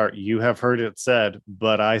 teachings are, you have heard it said,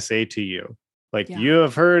 but I say to you. Like, you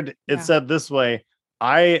have heard it said this way.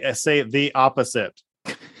 I say the opposite.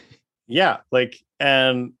 Yeah. Like,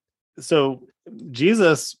 and so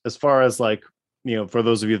Jesus, as far as like, for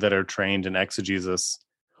those of you that are trained in exegesis,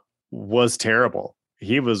 was terrible.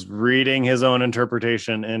 He was reading his own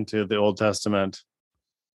interpretation into the Old Testament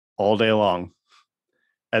all day long.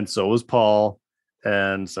 And so was Paul,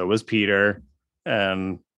 and so was Peter.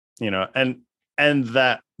 And, and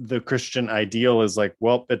that the Christian ideal is like,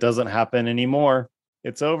 well, it doesn't happen anymore.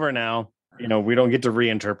 It's over now. We don't get to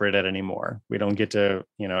reinterpret it anymore. We don't get to,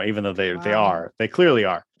 even though they clearly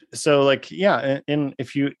are. So like, yeah. And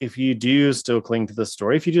if you do still cling to the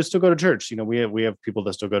story, if you do still go to church, we have people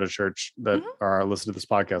that still go to church that are listening to this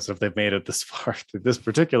podcast. If they've made it this far to this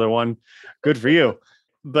particular one, good for you.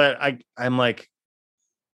 But I'm like,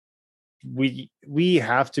 we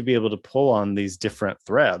have to be able to pull on these different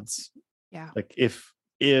threads. Yeah. Like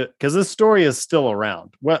because this story is still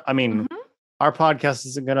around. Well, I mean, our podcast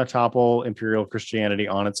isn't going to topple imperial Christianity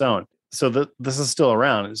on its own. So this is still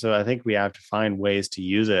around. So I think we have to find ways to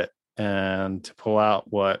use it and to pull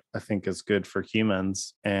out what I think is good for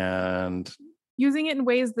humans and using it in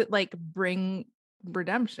ways that like bring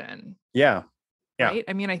redemption. Yeah. Yeah. Right.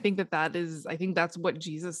 I mean, I think that's what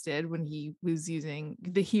Jesus did when he was using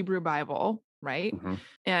the Hebrew Bible. Right. Mm-hmm.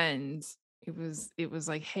 And it was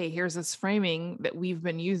like, hey, here's this framing that we've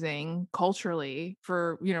been using culturally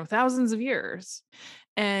for, thousands of years.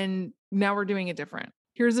 And now we're doing it different.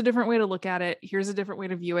 Here's a different way to look at it. Here's a different way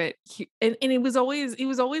to view it. And it was always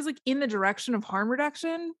like in the direction of harm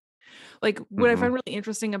reduction. Like what I find really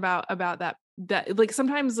interesting about that like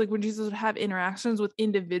sometimes like when Jesus would have interactions with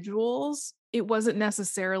individuals, it wasn't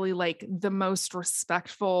necessarily like the most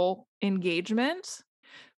respectful engagement,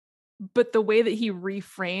 but the way that he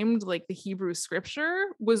reframed like the Hebrew scripture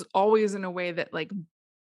was always in a way that like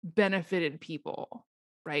benefited people,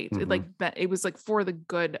 right? It was like for the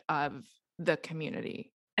good of the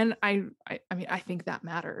community. And I mean, I think that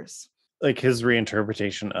matters. Like his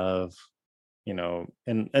reinterpretation of,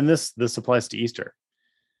 and this applies to Easter,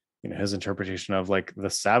 his interpretation of like the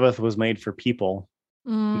Sabbath was made for people,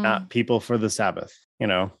 not people for the Sabbath.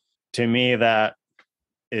 To me, that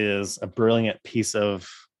is a brilliant piece of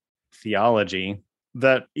theology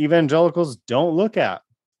that evangelicals don't look at.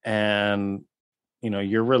 And,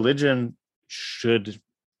 your religion should,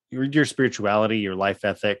 your spirituality, your life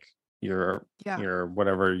ethic, your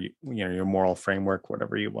whatever, your moral framework,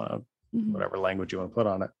 whatever you want to, whatever language you want to put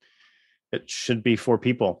on it, it should be for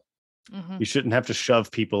people. You shouldn't have to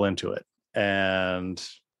shove people into it. And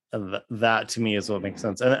that to me is what makes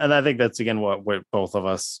sense. And I think that's, again, what both of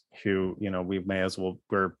us who, we may as well,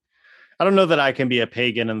 I don't know that I can be a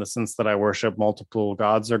pagan in the sense that I worship multiple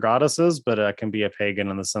gods or goddesses, but I can be a pagan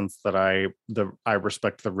in the sense that I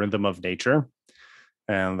respect the rhythm of nature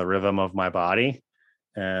and the rhythm of my body.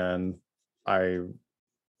 And I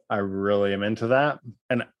really am into that.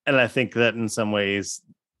 And I think that in some ways,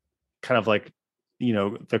 kind of like,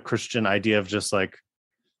 the Christian idea of just like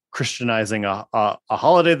Christianizing a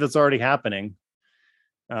holiday that's already happening,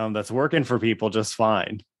 that's working for people just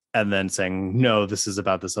fine. And then saying, no, this is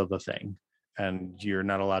about this other thing. And you're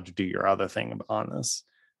not allowed to do your other thing on this.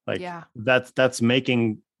 Like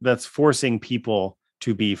that's forcing people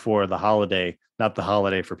to be for the holiday, not the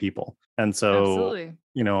holiday for people. And so, absolutely.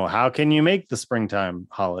 How can you make the springtime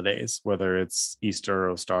holidays, whether it's Easter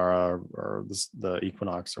or Ostara or the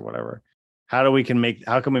equinox or whatever? How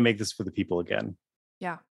can we make this for the people again?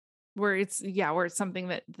 Yeah. Where it's something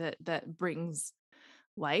that brings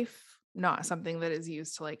life, not something that is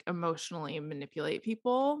used to like emotionally manipulate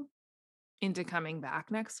people into coming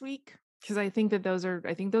back next week. Because I think those are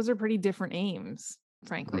pretty different aims,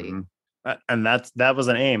 frankly. And that was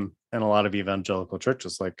an aim in a lot of evangelical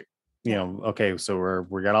churches. Like, okay, so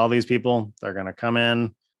we got all these people, they're going to come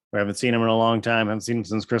in. We haven't seen them in a long time. Haven't seen them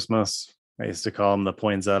since Christmas. I used to call them the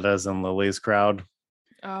poinsettias and lilies crowd.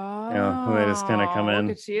 Oh, they just kind of come in.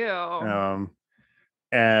 Look at you.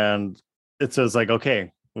 And it says like,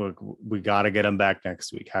 okay, look, we got to get them back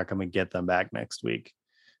next week. How can we get them back next week?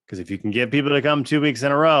 Because if you can get people to come 2 weeks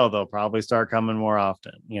in a row, they'll probably start coming more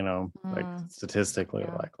often, like statistically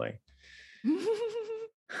likely.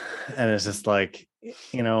 And it's just like,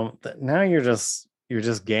 now you're just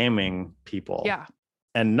gaming people. Yeah.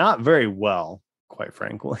 And not very well, quite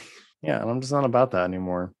frankly. Yeah, and I'm just not about that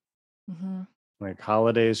anymore. Mm-hmm. Like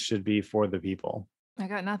holidays should be for the people. I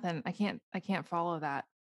got nothing. I can't follow that.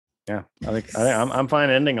 Yeah, I'm fine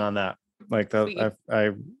ending on that. Like Sweet.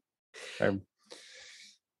 I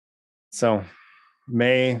so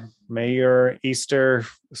May your Easter,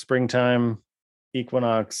 springtime,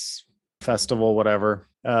 equinox, festival, whatever,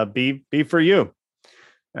 be for you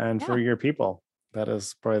and for Yeah. your people. That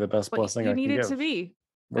is probably the best What blessing you I can need it give. to be.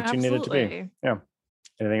 What you need it to be. Absolutely. Yeah.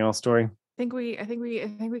 Anything else, Tori? I think we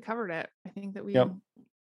covered it. I think that Yep.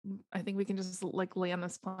 I think we can just like land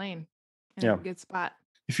this plane in Yeah. a good spot.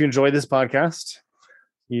 If you enjoyed this podcast,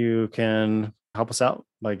 you can help us out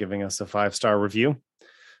by giving us a 5-star review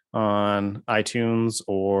on iTunes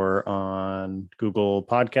or on Google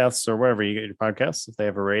Podcasts or wherever you get your podcasts. If they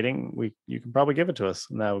have a rating, you can probably give it to us,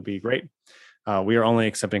 and that would be great. We are only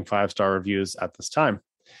accepting 5-star reviews at this time.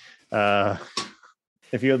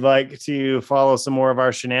 If you would like to follow some more of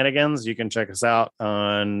our shenanigans, you can check us out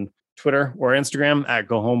on Twitter or Instagram at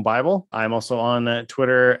Go Home Bible. I'm also on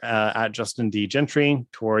Twitter at Justin D. Gentry.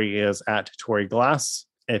 Tori is at Tori Glass.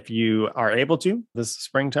 If you are able to this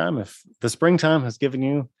springtime, if the springtime has given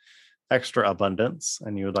you extra abundance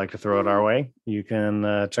and you would like to throw it our way, you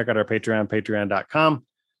can check out our Patreon,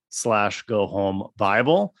 patreon.com/Go Home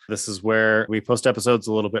Bible. This is where we post episodes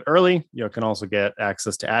a little bit early. You can also get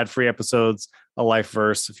access to ad-free episodes, a life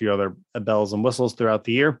verse, a few other bells and whistles throughout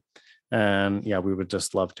the year. And yeah, we would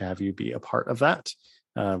just love to have you be a part of that.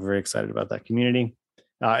 Very excited about that community.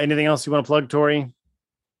 Anything else you want to plug, Tori?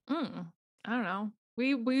 I don't know.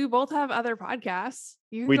 We both have other podcasts.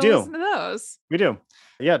 You can We go do. listen to those. We do.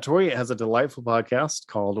 Yeah, Tori has a delightful podcast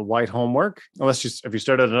called White Homework. Have you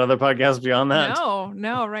started another podcast beyond that?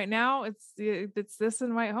 No. Right now it's this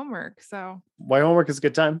and White Homework. So White Homework is a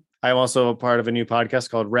good time. I'm also a part of a new podcast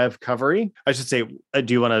called Rev Covery. I should say, I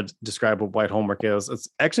do want to describe what White Homework is. It's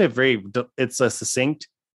actually it's a succinct,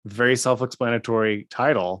 very self-explanatory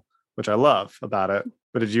title, which I love about it.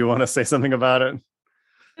 But did you want to say something about it?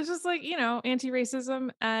 it's just like, anti-racism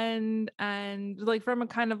and like from a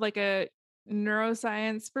kind of like a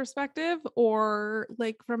neuroscience perspective or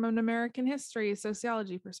like from an American history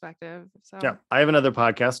sociology perspective. So yeah, I have another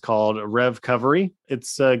podcast called Rev Covery.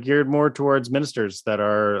 It's geared more towards ministers that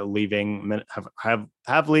are leaving,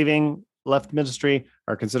 left ministry,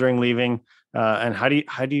 are considering leaving, and how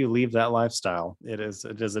do you leave that lifestyle? It is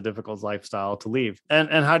a difficult lifestyle to leave,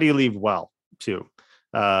 and how do you leave well too?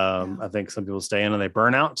 I think some people stay in and they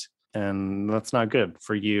burn out, and that's not good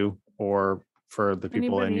for you or for the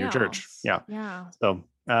people Anybody in your church. else. Yeah.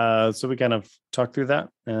 So we kind of talk through that,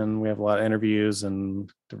 and we have a lot of interviews and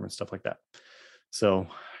different stuff like that. So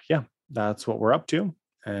yeah, that's what we're up to.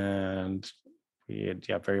 And we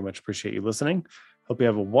very much appreciate you listening. Hope you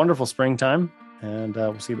have a wonderful springtime, and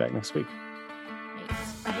we'll see you back next week.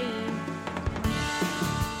 Thanks. Bye.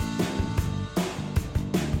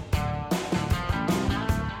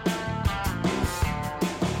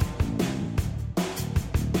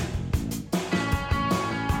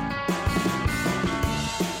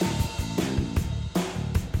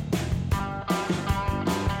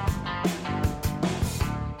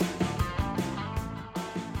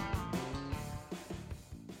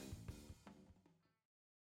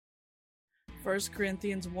 First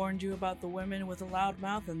Corinthians warned you about the women with a loud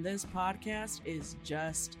mouth, and this podcast is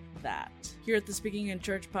just that. Here at the Speaking in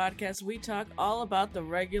Church podcast, we talk all about the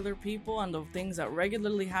regular people and the things that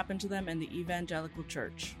regularly happen to them in the evangelical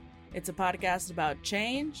church. It's a podcast about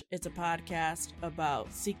change, it's a podcast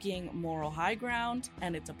about seeking moral high ground,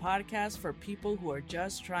 and it's a podcast for people who are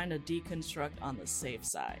just trying to deconstruct on the safe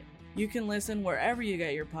side. You can listen wherever you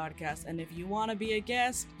get your podcast, and if you want to be a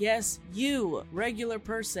guest, yes, you, regular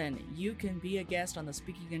person, you can be a guest on the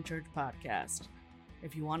Speaking in Church podcast.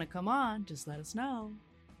 If you want to come on, just let us know.